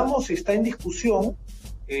que, digamos, está en discusión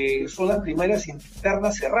son las primarias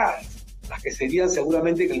internas cerradas, las que serían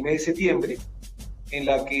seguramente en el mes de septiembre, en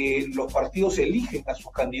la que los partidos eligen a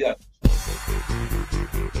sus candidatos.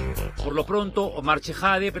 Por lo pronto, Omar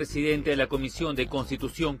Chejade, presidente de la Comisión de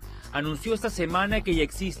Constitución, anunció esta semana que ya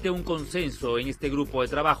existe un consenso en este grupo de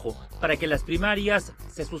trabajo para que las primarias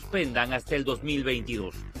se suspendan hasta el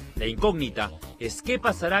 2022. La incógnita es qué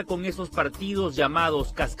pasará con esos partidos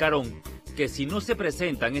llamados cascarón, que si no se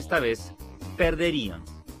presentan esta vez, perderían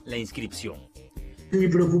la inscripción. Mi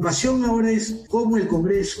preocupación ahora es cómo el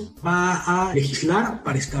Congreso va a legislar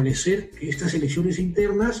para establecer que estas elecciones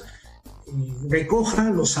internas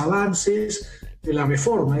recojan los avances de la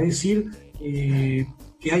reforma, es decir,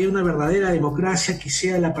 que haya una verdadera democracia, que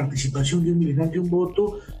sea la participación de un militante un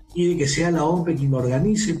voto y de que sea la OMPE quien lo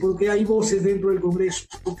organice, porque hay voces dentro del Congreso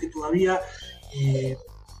que todavía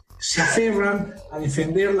se aferran a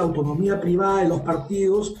defender la autonomía privada de los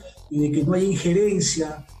partidos y de que no haya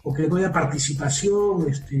injerencia o que no haya participación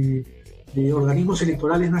de organismos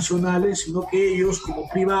electorales nacionales, sino que ellos como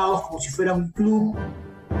privados, como si fueran un club.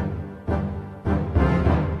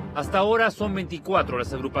 Hasta ahora son 24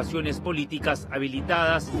 las agrupaciones políticas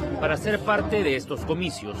habilitadas para ser parte de estos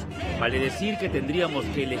comicios. Vale decir que tendríamos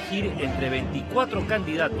que elegir entre 24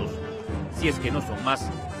 candidatos, si es que no son más,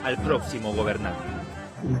 al próximo gobernante.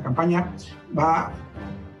 La campaña va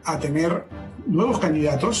a tener nuevos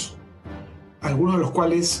candidatos, algunos de los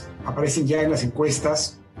cuales aparecen ya en las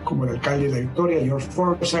encuestas, como el alcalde de La Victoria, George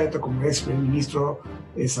Forsyth, o como el ex primer ministro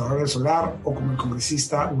Salvador del Solar, o como el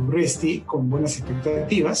congresista Urresti, con buenas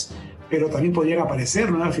expectativas, pero también podrían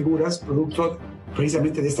aparecer nuevas figuras producto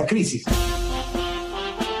precisamente de esta crisis.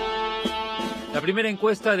 La primera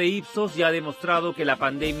encuesta de Ipsos ya ha demostrado que la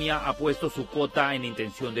pandemia ha puesto su cuota en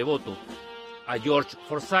intención de voto. A George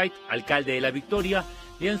Forsyth, alcalde de La Victoria,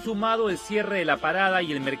 le han sumado el cierre de la parada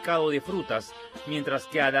y el mercado de frutas, mientras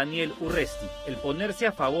que a Daniel Urresti, el ponerse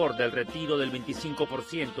a favor del retiro del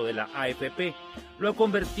 25% de la AFP, lo ha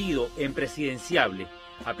convertido en presidenciable,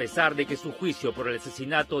 a pesar de que su juicio por el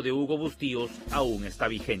asesinato de Hugo Bustíos aún está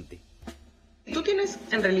vigente. Tú tienes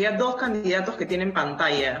en realidad dos candidatos que tienen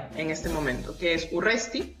pantalla en este momento, que es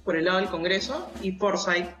Urresti por el lado del Congreso y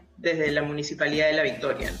Forsyth desde la Municipalidad de La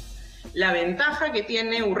Victoria. La ventaja que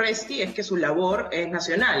tiene Urresti es que su labor es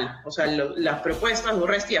nacional, o sea, las propuestas de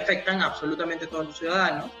Urresti afectan a absolutamente todos los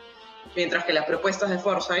ciudadanos, mientras que las propuestas de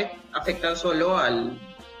Forsyth afectan solo al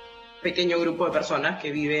pequeño grupo de personas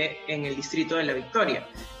que vive en el distrito de La Victoria.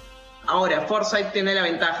 Ahora, Forsyth tiene la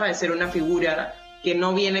ventaja de ser una figura que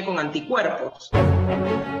no viene con anticuerpos.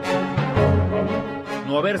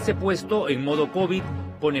 No haberse puesto en modo COVID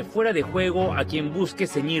pone fuera de juego a quien busque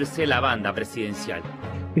ceñirse la banda presidencial.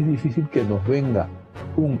 Es difícil que nos venga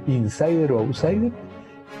un insider o outsider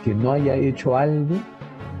que no haya hecho algo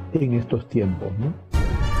en estos tiempos, ¿no?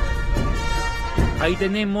 Ahí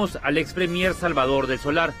tenemos al ex premier Salvador del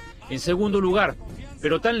Solar, en segundo lugar,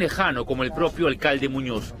 pero tan lejano como el propio alcalde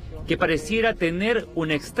Muñoz, que pareciera tener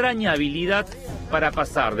una extraña habilidad para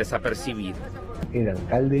pasar desapercibido. El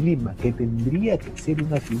alcalde de Lima, que tendría que ser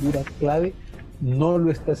una figura clave, no lo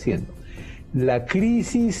está haciendo. La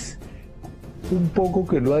crisis un poco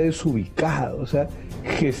que lo ha desubicado, o sea,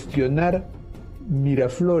 gestionar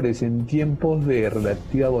Miraflores en tiempos de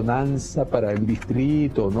relativa bonanza para el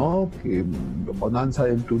distrito, ¿no? Que bonanza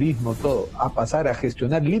del turismo, todo, a pasar a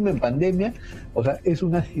gestionar Lima en pandemia, o sea, es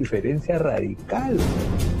una diferencia radical.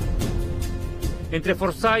 Entre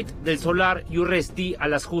Forsyth, del Solar y Urresti, a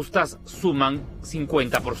las justas suman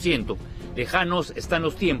 50%. Lejanos están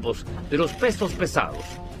los tiempos de los pesos pesados,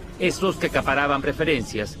 esos que acaparaban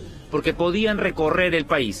preferencias, porque podían recorrer el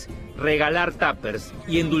país, regalar tuppers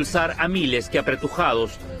y endulzar a miles que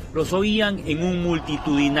apretujados los oían en un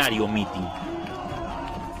multitudinario mitin.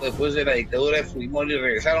 Después de la dictadura de Fujimori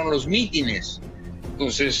regresaron los mítines.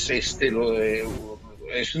 Entonces,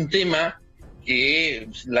 es un tema que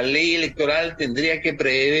la ley electoral tendría que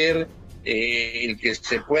prever el que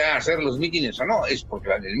se pueda hacer los mítines o no. Es porque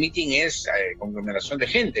el mitin es conglomeración de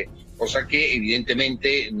gente, cosa que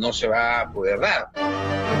evidentemente no se va a poder dar.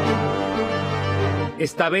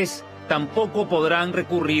 Esta vez tampoco podrán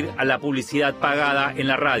recurrir a la publicidad pagada en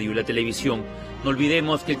la radio y la televisión. No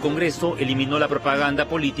olvidemos que el Congreso eliminó la propaganda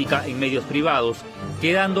política en medios privados,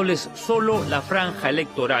 quedándoles solo la franja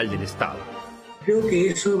electoral del Estado. Creo que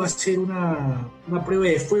eso va a ser una prueba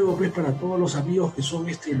de fuego, pues, para todos los amigos que son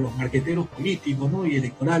los marqueteros políticos, ¿no? Y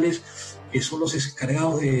electorales, que son los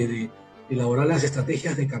encargados de elaborar las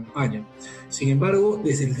estrategias de campaña. Sin embargo,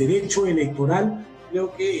 desde el derecho electoral,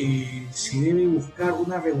 creo que se debe buscar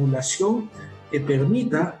una regulación que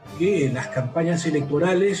permita que las campañas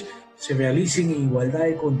electorales se realicen en igualdad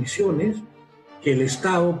de condiciones, que el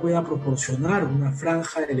Estado pueda proporcionar una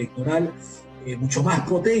franja electoral mucho más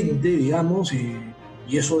potente, digamos,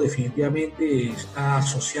 y eso definitivamente está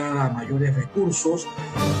asociado a mayores recursos.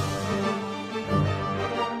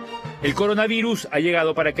 El coronavirus ha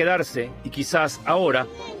llegado para quedarse y quizás ahora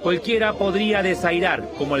cualquiera podría desairar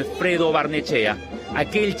como Alfredo Barnechea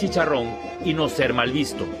aquel chicharrón y no ser mal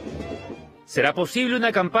visto. ¿Será posible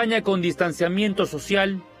una campaña con distanciamiento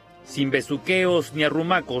social, sin besuqueos ni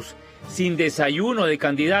arrumacos, sin desayuno de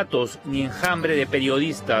candidatos ni enjambre de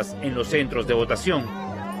periodistas en los centros de votación?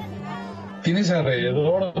 Tienes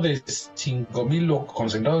alrededor de 5.000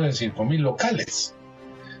 concentrados en 5.000 locales,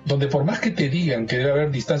 donde por más que te digan que debe haber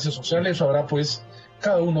distancia social, eso habrá pues,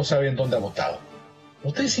 cada uno sabe en dónde ha votado.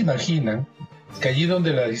 ¿Ustedes se imaginan que allí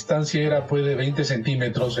donde la distancia era pues de 20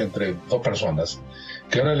 centímetros entre dos personas,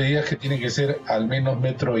 que ahora le digas que tiene que ser al menos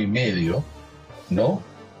 1,5 metros, ¿no?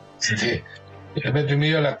 El 1,5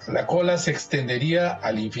 metros, la cola se extendería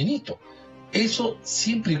al infinito. Eso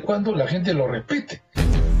siempre y cuando la gente lo respete.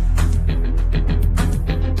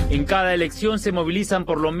 En cada elección se movilizan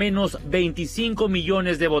por lo menos 25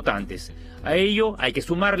 millones de votantes. A ello hay que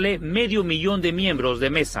sumarle 500,000 de miembros de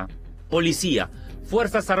mesa, policía,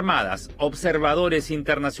 Fuerzas Armadas, observadores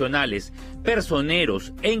internacionales,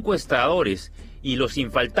 personeros, encuestadores y los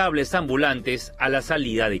infaltables ambulantes a la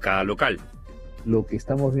salida de cada local. Lo que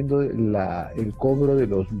estamos viendo, el cobro de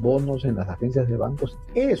los bonos en las agencias de bancos,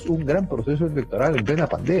 es un gran proceso electoral en plena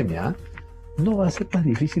pandemia. No va a ser más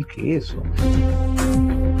difícil que eso.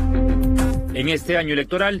 En este año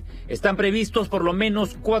electoral están previstos por lo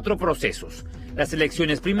menos 4 procesos: las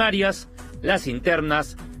elecciones primarias, las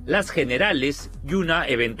internas, las generales y una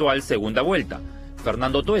eventual segunda vuelta.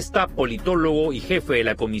 Fernando Tuesta, politólogo y jefe de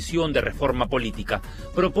la Comisión de Reforma Política,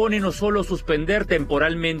 propone no solo suspender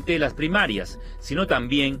temporalmente las primarias, sino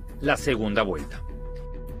también la segunda vuelta.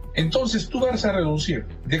 Entonces tú vas a reducir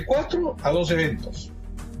de 4 a 2 eventos.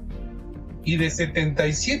 Y de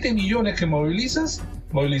 77 millones que movilizas,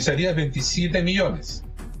 movilizarías 27 millones.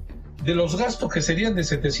 De los gastos que serían de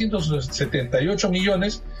 778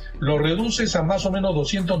 millones, lo reduces a más o menos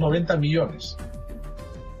 290 millones.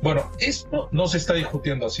 Bueno, esto no se está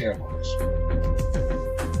discutiendo así en el Congreso.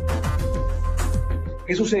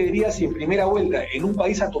 ¿Qué sucedería si en primera vuelta, en un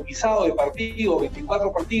país atomizado de partidos,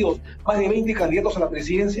 24 partidos, más de 20 candidatos a la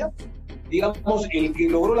presidencia, digamos, el que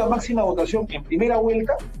logró la máxima votación en primera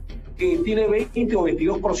vuelta, tiene 20 o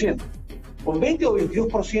 22%. Con 20 o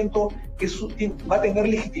 22% va a tener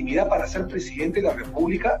legitimidad para ser presidente de la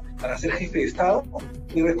República, para ser jefe de Estado.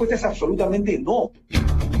 Mi respuesta es absolutamente no.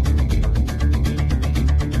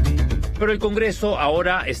 Pero el Congreso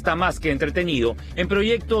ahora está más que entretenido en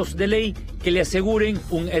proyectos de ley que le aseguren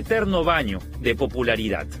un eterno baño de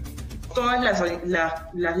popularidad. Todas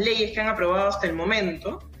las leyes que han aprobado hasta el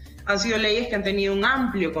momento han sido leyes que han tenido un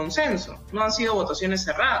amplio consenso, no han sido votaciones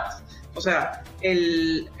cerradas. O sea,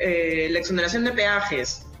 la exoneración de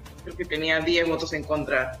peajes, creo que tenía 10 votos en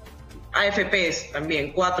contra. AFPs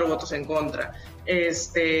también, 4 votos en contra.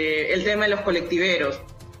 El tema de los colectiveros,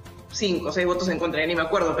 5 o 6 votos en contra, ya ni me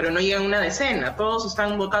acuerdo, pero no llegan a una decena. Todos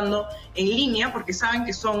están votando en línea porque saben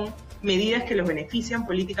que son medidas que los benefician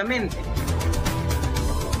políticamente.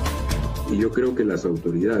 Y yo creo que las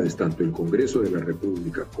autoridades, tanto el Congreso de la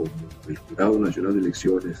República como el Jurado Nacional de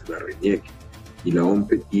Elecciones, la RENIEC y la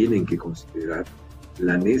OMPE, tienen que considerar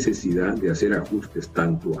la necesidad de hacer ajustes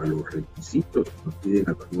tanto a los requisitos que nos piden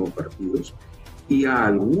a los nuevos partidos y a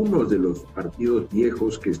algunos de los partidos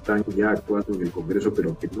viejos que están ya actuando en el Congreso,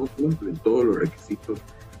 pero que no cumplen todos los requisitos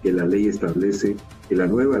que la ley establece, que la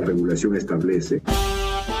nueva regulación establece.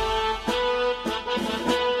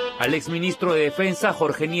 Al exministro de Defensa,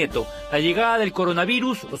 Jorge Nieto, la llegada del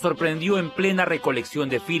coronavirus lo sorprendió en plena recolección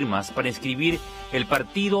de firmas para inscribir el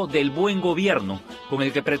partido del buen gobierno con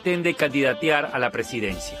el que pretende candidatear a la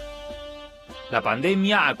presidencia. La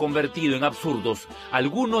pandemia ha convertido en absurdos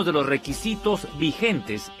algunos de los requisitos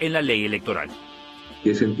vigentes en la ley electoral.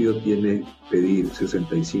 ¿Qué sentido tiene pedir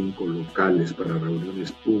 65 locales para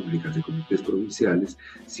reuniones públicas de comités provinciales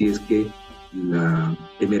si es que la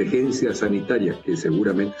emergencia sanitaria, que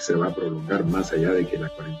seguramente se va a prolongar más allá de que la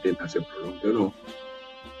cuarentena se prolongue o no,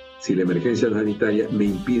 si la emergencia sanitaria me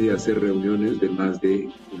impide hacer reuniones de más de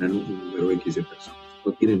un número X de personas?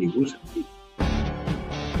 No tiene ningún sentido.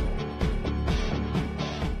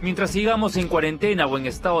 Mientras sigamos en cuarentena o en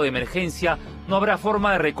estado de emergencia, no habrá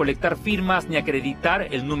forma de recolectar firmas ni acreditar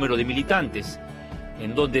el número de militantes.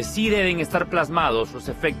 En donde sí deben estar plasmados los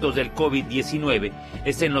efectos del COVID-19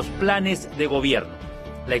 es en los planes de gobierno.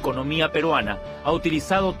 La economía peruana ha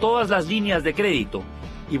utilizado todas las líneas de crédito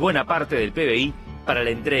y buena parte del PBI para la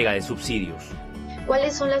entrega de subsidios.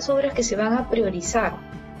 ¿Cuáles son las obras que se van a priorizar?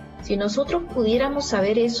 Si nosotros pudiéramos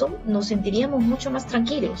saber eso, nos sentiríamos mucho más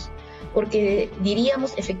tranquilos, porque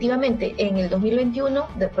diríamos efectivamente en el 2021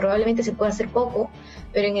 probablemente se pueda hacer poco,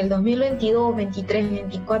 pero en el 2022, 23,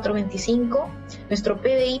 24, 25 nuestro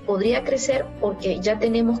PBI podría crecer porque ya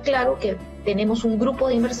tenemos claro que tenemos un grupo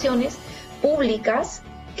de inversiones públicas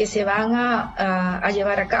que se van a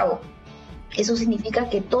llevar a cabo. Eso significa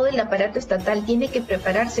que todo el aparato estatal tiene que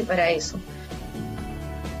prepararse para eso.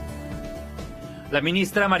 La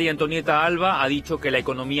ministra María Antonieta Alba ha dicho que la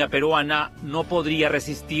economía peruana no podría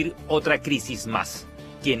resistir otra crisis más.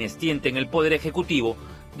 Quienes tienten el poder ejecutivo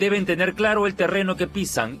deben tener claro el terreno que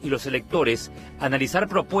pisan y los electores analizar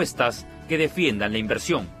propuestas que defiendan la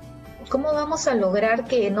inversión. ¿Cómo vamos a lograr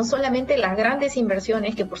que no solamente las grandes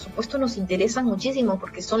inversiones, que por supuesto nos interesan muchísimo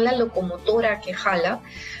porque son la locomotora que jala,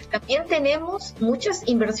 también tenemos muchas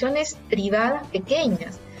inversiones privadas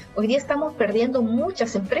pequeñas? Hoy día estamos perdiendo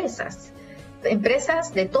muchas empresas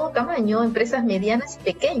de todo tamaño, empresas medianas y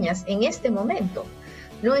pequeñas en este momento,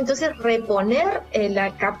 ¿no? Entonces reponer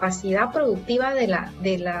la capacidad productiva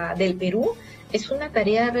del Perú es una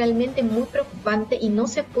tarea realmente muy preocupante y no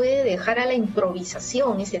se puede dejar a la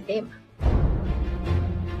improvisación ese tema.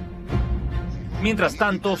 Mientras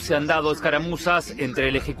tanto, se han dado escaramuzas entre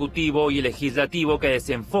el Ejecutivo y el Legislativo que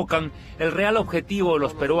desenfocan el real objetivo de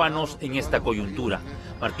los peruanos en esta coyuntura.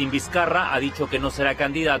 Martín Vizcarra ha dicho que no será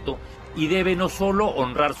candidato y debe no solo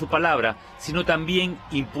honrar su palabra, sino también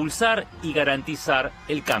impulsar y garantizar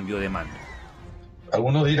el cambio de mando.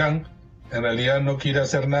 Algunos dirán, en realidad no quiere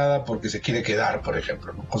hacer nada porque se quiere quedar, por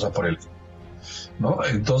ejemplo, ¿no? Cosas por él, ¿no?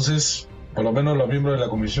 Entonces, por lo menos los miembros de la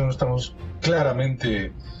comisión estamos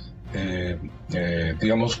claramente,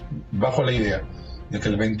 digamos, bajo la idea de que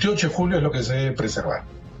el 28 de julio es lo que se debe preservar.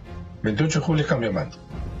 28 de julio es cambio de mando,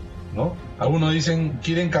 ¿no? Algunos dicen,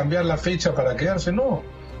 ¿quieren cambiar la fecha para quedarse? No,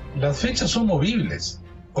 las fechas son movibles,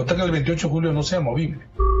 con tal que el 28 de julio no sea movible.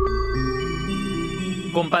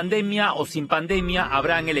 Con pandemia o sin pandemia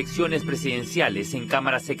habrán elecciones presidenciales en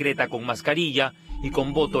cámara secreta con mascarilla y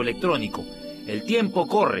con voto electrónico. El tiempo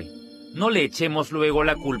corre. No le echemos luego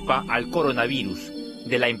la culpa al coronavirus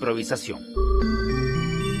de la improvisación.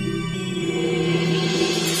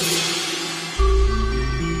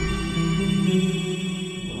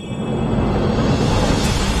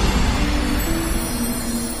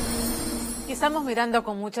 Estamos mirando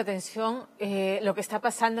con mucha atención lo que está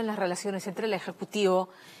pasando en las relaciones entre el Ejecutivo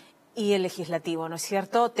y el Legislativo, ¿no es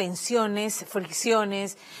cierto? Tensiones,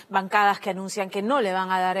 fricciones, bancadas que anuncian que no le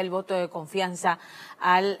van a dar el voto de confianza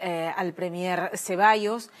al premier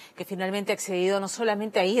Ceballos, que finalmente ha accedido no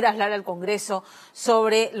solamente a ir a hablar al Congreso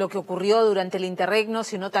sobre lo que ocurrió durante el interregno,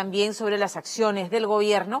 sino también sobre las acciones del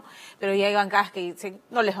gobierno, pero ya hay bancadas que dicen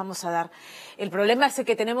no les vamos a dar. El problema es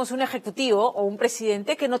que tenemos un ejecutivo o un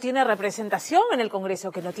presidente que no tiene representación en el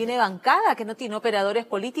Congreso, que no tiene bancada, que no tiene operadores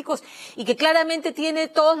políticos y que claramente tiene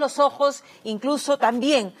todos los ojos, incluso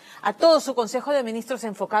también a todo su Consejo de Ministros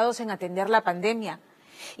enfocados en atender la pandemia.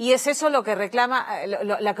 Y es eso lo que reclama,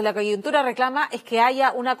 la coyuntura reclama, es que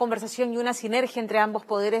haya una conversación y una sinergia entre ambos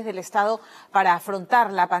poderes del Estado para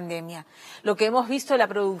afrontar la pandemia. Lo que hemos visto en la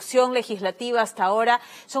producción legislativa hasta ahora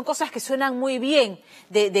son cosas que suenan muy bien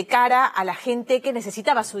de cara a la gente que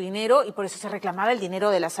necesitaba su dinero y por eso se reclamaba el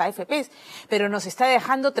dinero de las AFPs. Pero nos está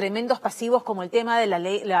dejando tremendos pasivos como el tema de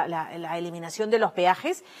la eliminación de los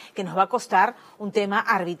peajes, que nos va a costar un tema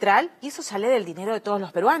arbitral y eso sale del dinero de todos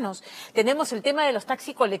los peruanos. Tenemos el tema de los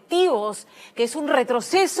taxis colectivos, que es un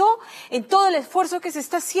retroceso en todo el esfuerzo que se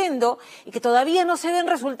está haciendo y que todavía no se ven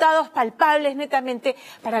resultados palpables netamente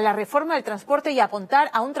para la reforma del transporte y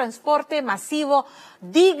apuntar a un transporte masivo,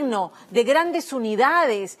 digno, de grandes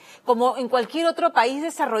unidades, como en cualquier otro país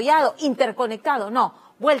desarrollado, interconectado. No,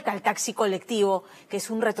 vuelta al taxi colectivo, que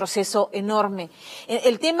es un retroceso enorme.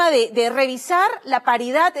 El tema de revisar la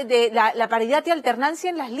paridad, la paridad y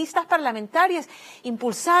alternancia en las listas parlamentarias,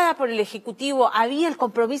 impulsada por el Ejecutivo, había el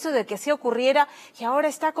compromiso de que así ocurriera y ahora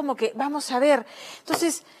está como que vamos a ver.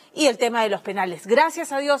 Entonces, y el tema de los penales.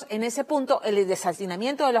 Gracias a Dios, en ese punto, el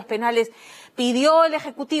desatinamiento de los penales pidió el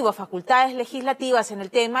Ejecutivo facultades legislativas en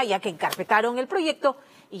el tema, ya que encarpetaron el proyecto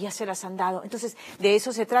y ya se las han dado. Entonces, de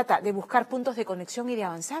eso se trata, de buscar puntos de conexión y de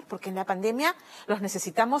avanzar, porque en la pandemia los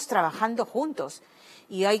necesitamos trabajando juntos.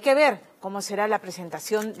 Y hay que ver cómo será la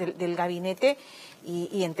presentación del gabinete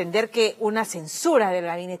y entender que una censura del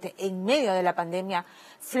gabinete en medio de la pandemia,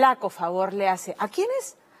 flaco favor le hace. ¿A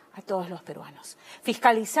quiénes? a todos los peruanos.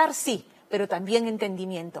 Fiscalizar sí, pero también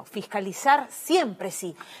entendimiento. Fiscalizar siempre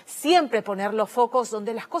sí, siempre poner los focos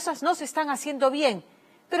donde las cosas no se están haciendo bien,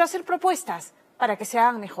 pero hacer propuestas para que se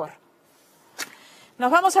hagan mejor.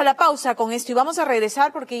 Nos vamos a la pausa con esto y vamos a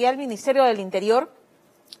regresar porque ya el Ministerio del Interior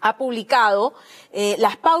ha publicado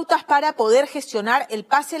las pautas para poder gestionar el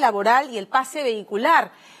pase laboral y el pase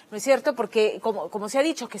vehicular, ¿no es cierto? Porque, como se ha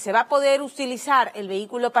dicho, que se va a poder utilizar el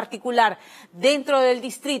vehículo particular dentro del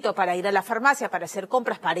distrito para ir a la farmacia, para hacer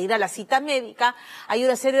compras, para ir a la cita médica. Hay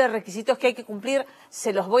una serie de requisitos que hay que cumplir.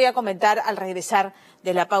 Se los voy a comentar al regresar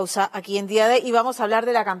de la pausa aquí en Día D. Y vamos a hablar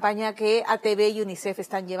de la campaña que ATV y UNICEF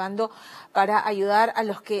están llevando para ayudar a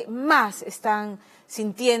los que más están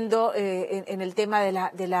sintiendo en el tema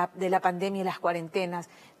de la pandemia y las cuarentenas,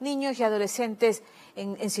 niños y adolescentes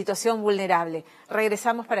en situación vulnerable.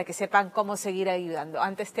 Regresamos para que sepan cómo seguir ayudando.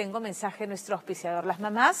 Antes tengo mensaje de nuestro auspiciador. Las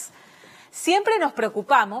mamás siempre nos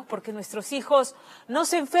preocupamos porque nuestros hijos no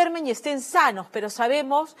se enfermen y estén sanos, pero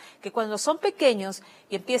sabemos que cuando son pequeños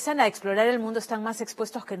y empiezan a explorar el mundo están más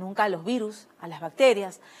expuestos que nunca a los virus, a las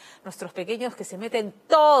bacterias. Nuestros pequeños que se meten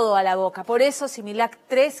todo a la boca. Por eso Similac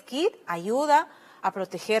 3 Kit ayuda a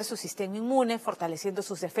proteger su sistema inmune, fortaleciendo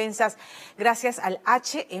sus defensas gracias al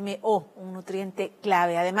HMO, un nutriente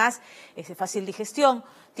clave. Además, es de fácil digestión,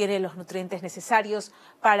 tiene los nutrientes necesarios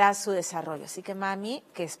para su desarrollo. Así que, mami,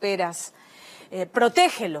 ¿qué esperas?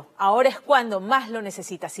 Protégelo, ahora es cuando más lo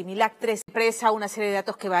necesita. Similac 3 expresa una serie de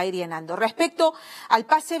datos que va a ir llenando. Respecto al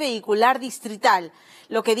pase vehicular distrital,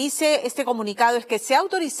 lo que dice este comunicado es que se ha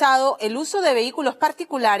autorizado el uso de vehículos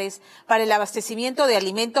particulares para el abastecimiento de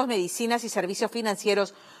alimentos, medicinas y servicios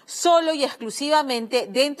financieros solo y exclusivamente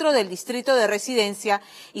dentro del distrito de residencia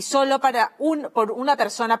y solo por una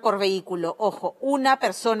persona por vehículo. Ojo, una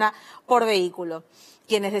persona por vehículo.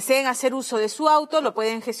 Quienes deseen hacer uso de su auto lo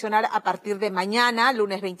pueden gestionar a partir de mañana,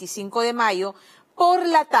 lunes 25 de mayo, por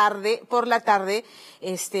la tarde,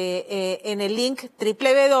 en el link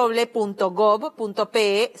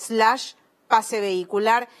www.gov.pe/pase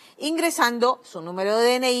vehicular, ingresando su número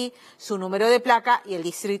de DNI, su número de placa y el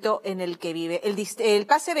distrito en el que vive. El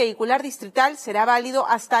pase vehicular distrital será válido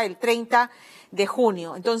hasta el 30 de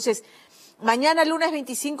junio. Entonces, mañana, lunes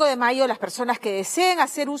 25 de mayo, las personas que deseen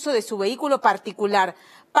hacer uso de su vehículo particular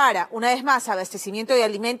para, una vez más, abastecimiento de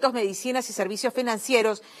alimentos, medicinas y servicios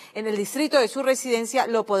financieros en el distrito de su residencia,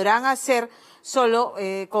 lo podrán hacer solo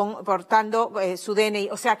portando su DNI.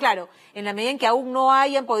 O sea, claro, en la medida en que aún no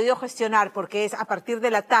hayan podido gestionar, porque es a partir de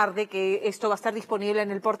la tarde que esto va a estar disponible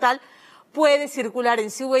en el portal, puede circular en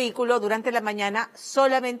su vehículo durante la mañana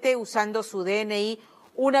solamente usando su DNI,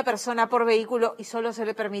 una persona por vehículo, y solo se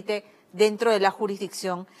le permite dentro de la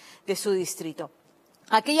jurisdicción de su distrito.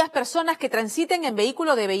 Aquellas personas que transiten en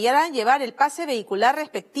vehículo deberán llevar el pase vehicular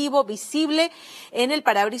respectivo visible en el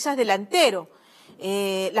parabrisas delantero.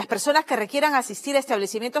 Las personas que requieran asistir a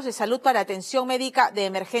establecimientos de salud para atención médica de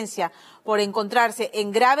emergencia por encontrarse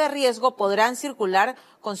en grave riesgo podrán circular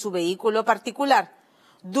con su vehículo particular.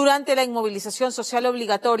 Durante la inmovilización social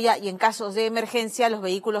obligatoria y en casos de emergencia, los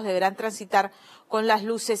vehículos deberán transitar con las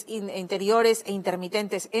luces interiores e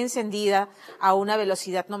intermitentes encendidas a una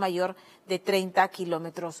velocidad no mayor de 30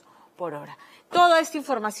 kilómetros por hora. Toda esta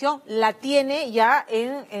información la tiene ya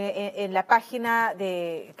en la página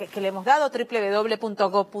que le hemos dado,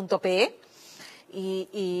 www.gov.pe.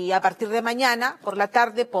 Y a partir de mañana, por la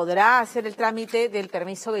tarde, podrá hacer el trámite del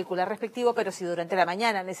permiso vehicular respectivo, pero si durante la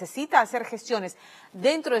mañana necesita hacer gestiones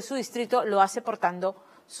dentro de su distrito, lo hace portando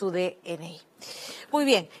su DNI. Muy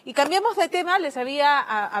bien, y cambiamos de tema. Les había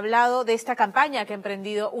hablado de esta campaña que ha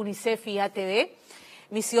emprendido UNICEF y ATV,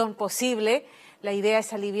 Misión Posible. La idea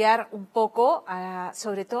es aliviar un poco,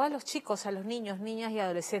 sobre todo a los chicos, a los niños, niñas y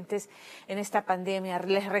adolescentes en esta pandemia.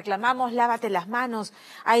 Les reclamamos lávate las manos,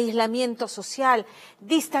 aislamiento social,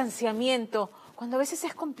 distanciamiento, cuando a veces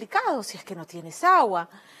es complicado si es que no tienes agua.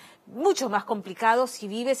 Mucho más complicado si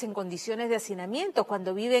vives en condiciones de hacinamiento,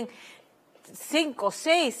 cuando viven 5,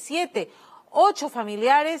 6, 7, 8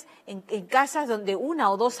 familiares en casas donde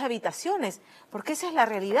 1 o 2 habitaciones, porque esa es la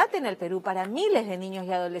realidad en el Perú para miles de niños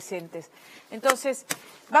y adolescentes. Entonces,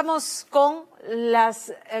 vamos con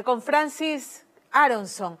Francis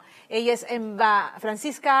Aronson. Ella es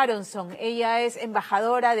Francisca Aronson, ella es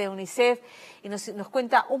embajadora de UNICEF y nos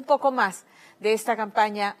cuenta un poco más de esta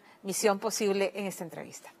campaña Misión Posible en esta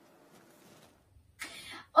entrevista.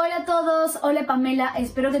 Hola a todos, hola Pamela,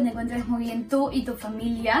 espero que te encuentres muy bien tú y tu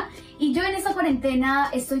familia. Y yo en esta cuarentena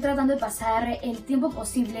estoy tratando de pasar el tiempo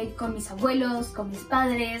posible con mis abuelos, con mis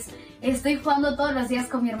padres. Estoy jugando todos los días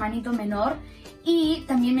con mi hermanito menor y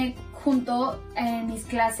también me junto en mis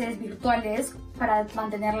clases virtuales para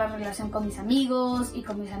mantener la relación con mis amigos y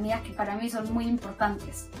con mis amigas, que para mí son muy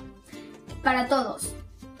importantes. Para todos,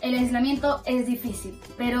 el aislamiento es difícil,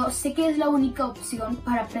 pero sé que es la única opción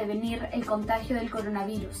para prevenir el contagio del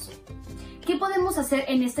coronavirus. ¿Qué podemos hacer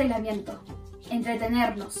en este aislamiento?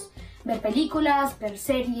 Entretenernos, ver películas, ver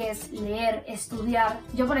series, leer, estudiar.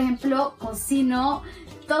 Yo, por ejemplo, cocino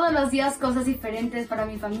todos los días cosas diferentes para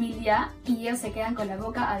mi familia y ellos se quedan con la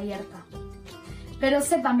boca abierta. Pero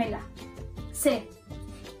sé, Pamela, sé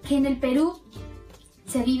que en el Perú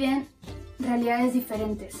se viven realidades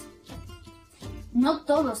diferentes. No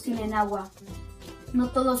todos tienen agua, no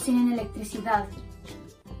todos tienen electricidad.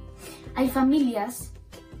 Hay familias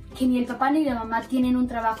que ni el papá ni la mamá tienen un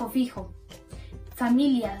trabajo fijo.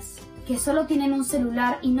 Familias que solo tienen un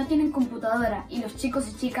celular y no tienen computadora, y los chicos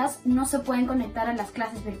y chicas no se pueden conectar a las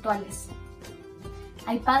clases virtuales.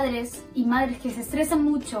 Hay padres y madres que se estresan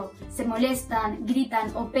mucho, se molestan,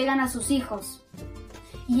 gritan o pegan a sus hijos.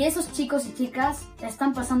 Y esos chicos y chicas la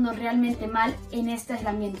están pasando realmente mal en este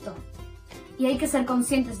aislamiento. Y hay que ser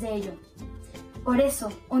conscientes de ello. Por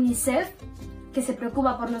eso, UNICEF, que se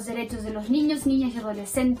preocupa por los derechos de los niños, niñas y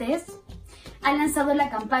adolescentes, ha lanzado la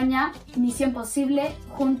campaña Misión Posible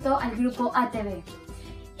junto al grupo ATV.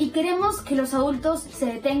 Y queremos que los adultos se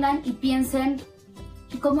detengan y piensen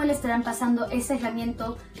cómo le estarán pasando ese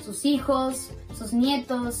aislamiento sus hijos, sus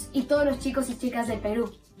nietos y todos los chicos y chicas del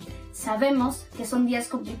Perú. Sabemos que son días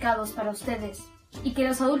complicados para ustedes y que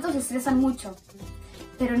los adultos se estresan mucho,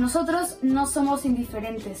 pero nosotros no somos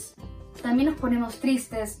indiferentes. También nos ponemos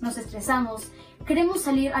tristes, nos estresamos, queremos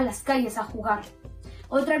salir a las calles a jugar.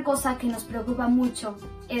 Otra cosa que nos preocupa mucho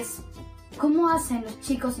es cómo hacen los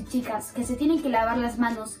chicos y chicas que se tienen que lavar las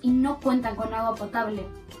manos y no cuentan con agua potable.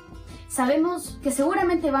 Sabemos que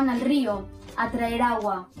seguramente van al río a traer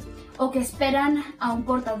agua o que esperan a un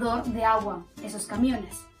portador de agua, esos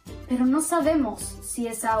camiones, pero no sabemos si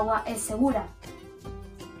esa agua es segura.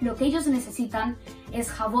 Lo que ellos necesitan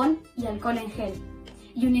es jabón y alcohol en gel.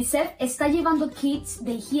 UNICEF está llevando kits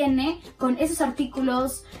de higiene con esos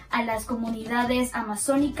artículos a las comunidades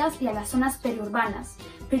amazónicas y a las zonas periurbanas.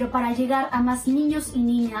 Pero para llegar a más niños y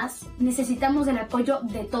niñas necesitamos el apoyo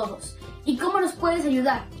de todos. ¿Y cómo nos puedes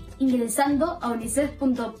ayudar? Ingresando a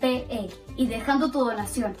unicef.pe y dejando tu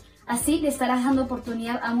donación. Así le estarás dando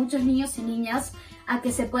oportunidad a muchos niños y niñas a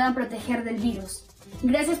que se puedan proteger del virus.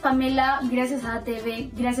 Gracias, Pamela, gracias a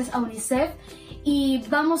ATV, gracias a UNICEF. Y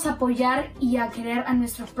vamos a apoyar y a querer a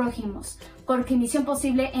nuestros prójimos, porque Misión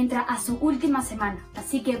Posible entra a su última semana.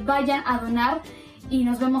 Así que vayan a donar y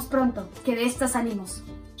nos vemos pronto, que de esta salimos.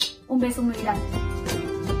 Un beso muy grande.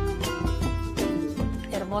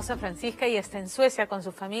 Hermosa Francisca, y está en Suecia con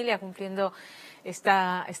su familia cumpliendo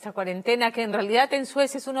esta cuarentena, que en realidad en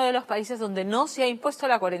Suecia es uno de los países donde no se ha impuesto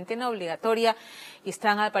la cuarentena obligatoria y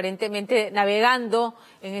están aparentemente navegando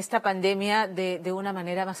en esta pandemia de una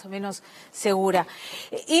manera más o menos segura.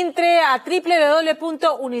 Entre a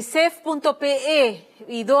www.unicef.pe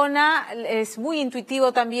y dona. Es muy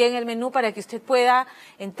intuitivo también el menú para que usted pueda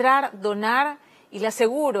entrar, donar, y le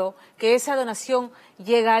aseguro que esa donación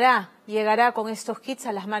llegará con estos kits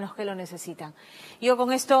a las manos que lo necesitan. Yo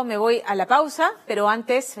con esto me voy a la pausa, pero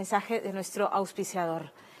antes, mensaje de nuestro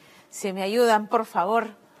auspiciador. Si me ayudan, por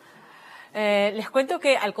favor. Les cuento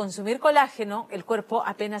que al consumir colágeno, el cuerpo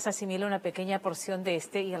apenas asimila una pequeña porción de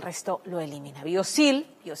este y el resto lo elimina. Biosil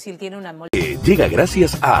tiene una molécula. Llega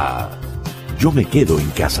gracias a Yo me quedo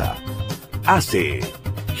en casa. ACE,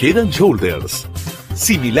 Head and Shoulders,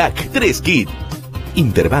 Similac 3 Kit.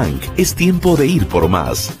 Interbank, es tiempo de ir por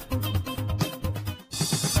más.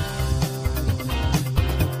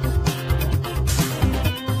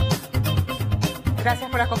 Gracias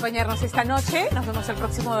por acompañarnos esta noche. Nos vemos el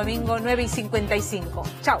próximo domingo 9:55.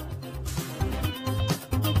 Chao.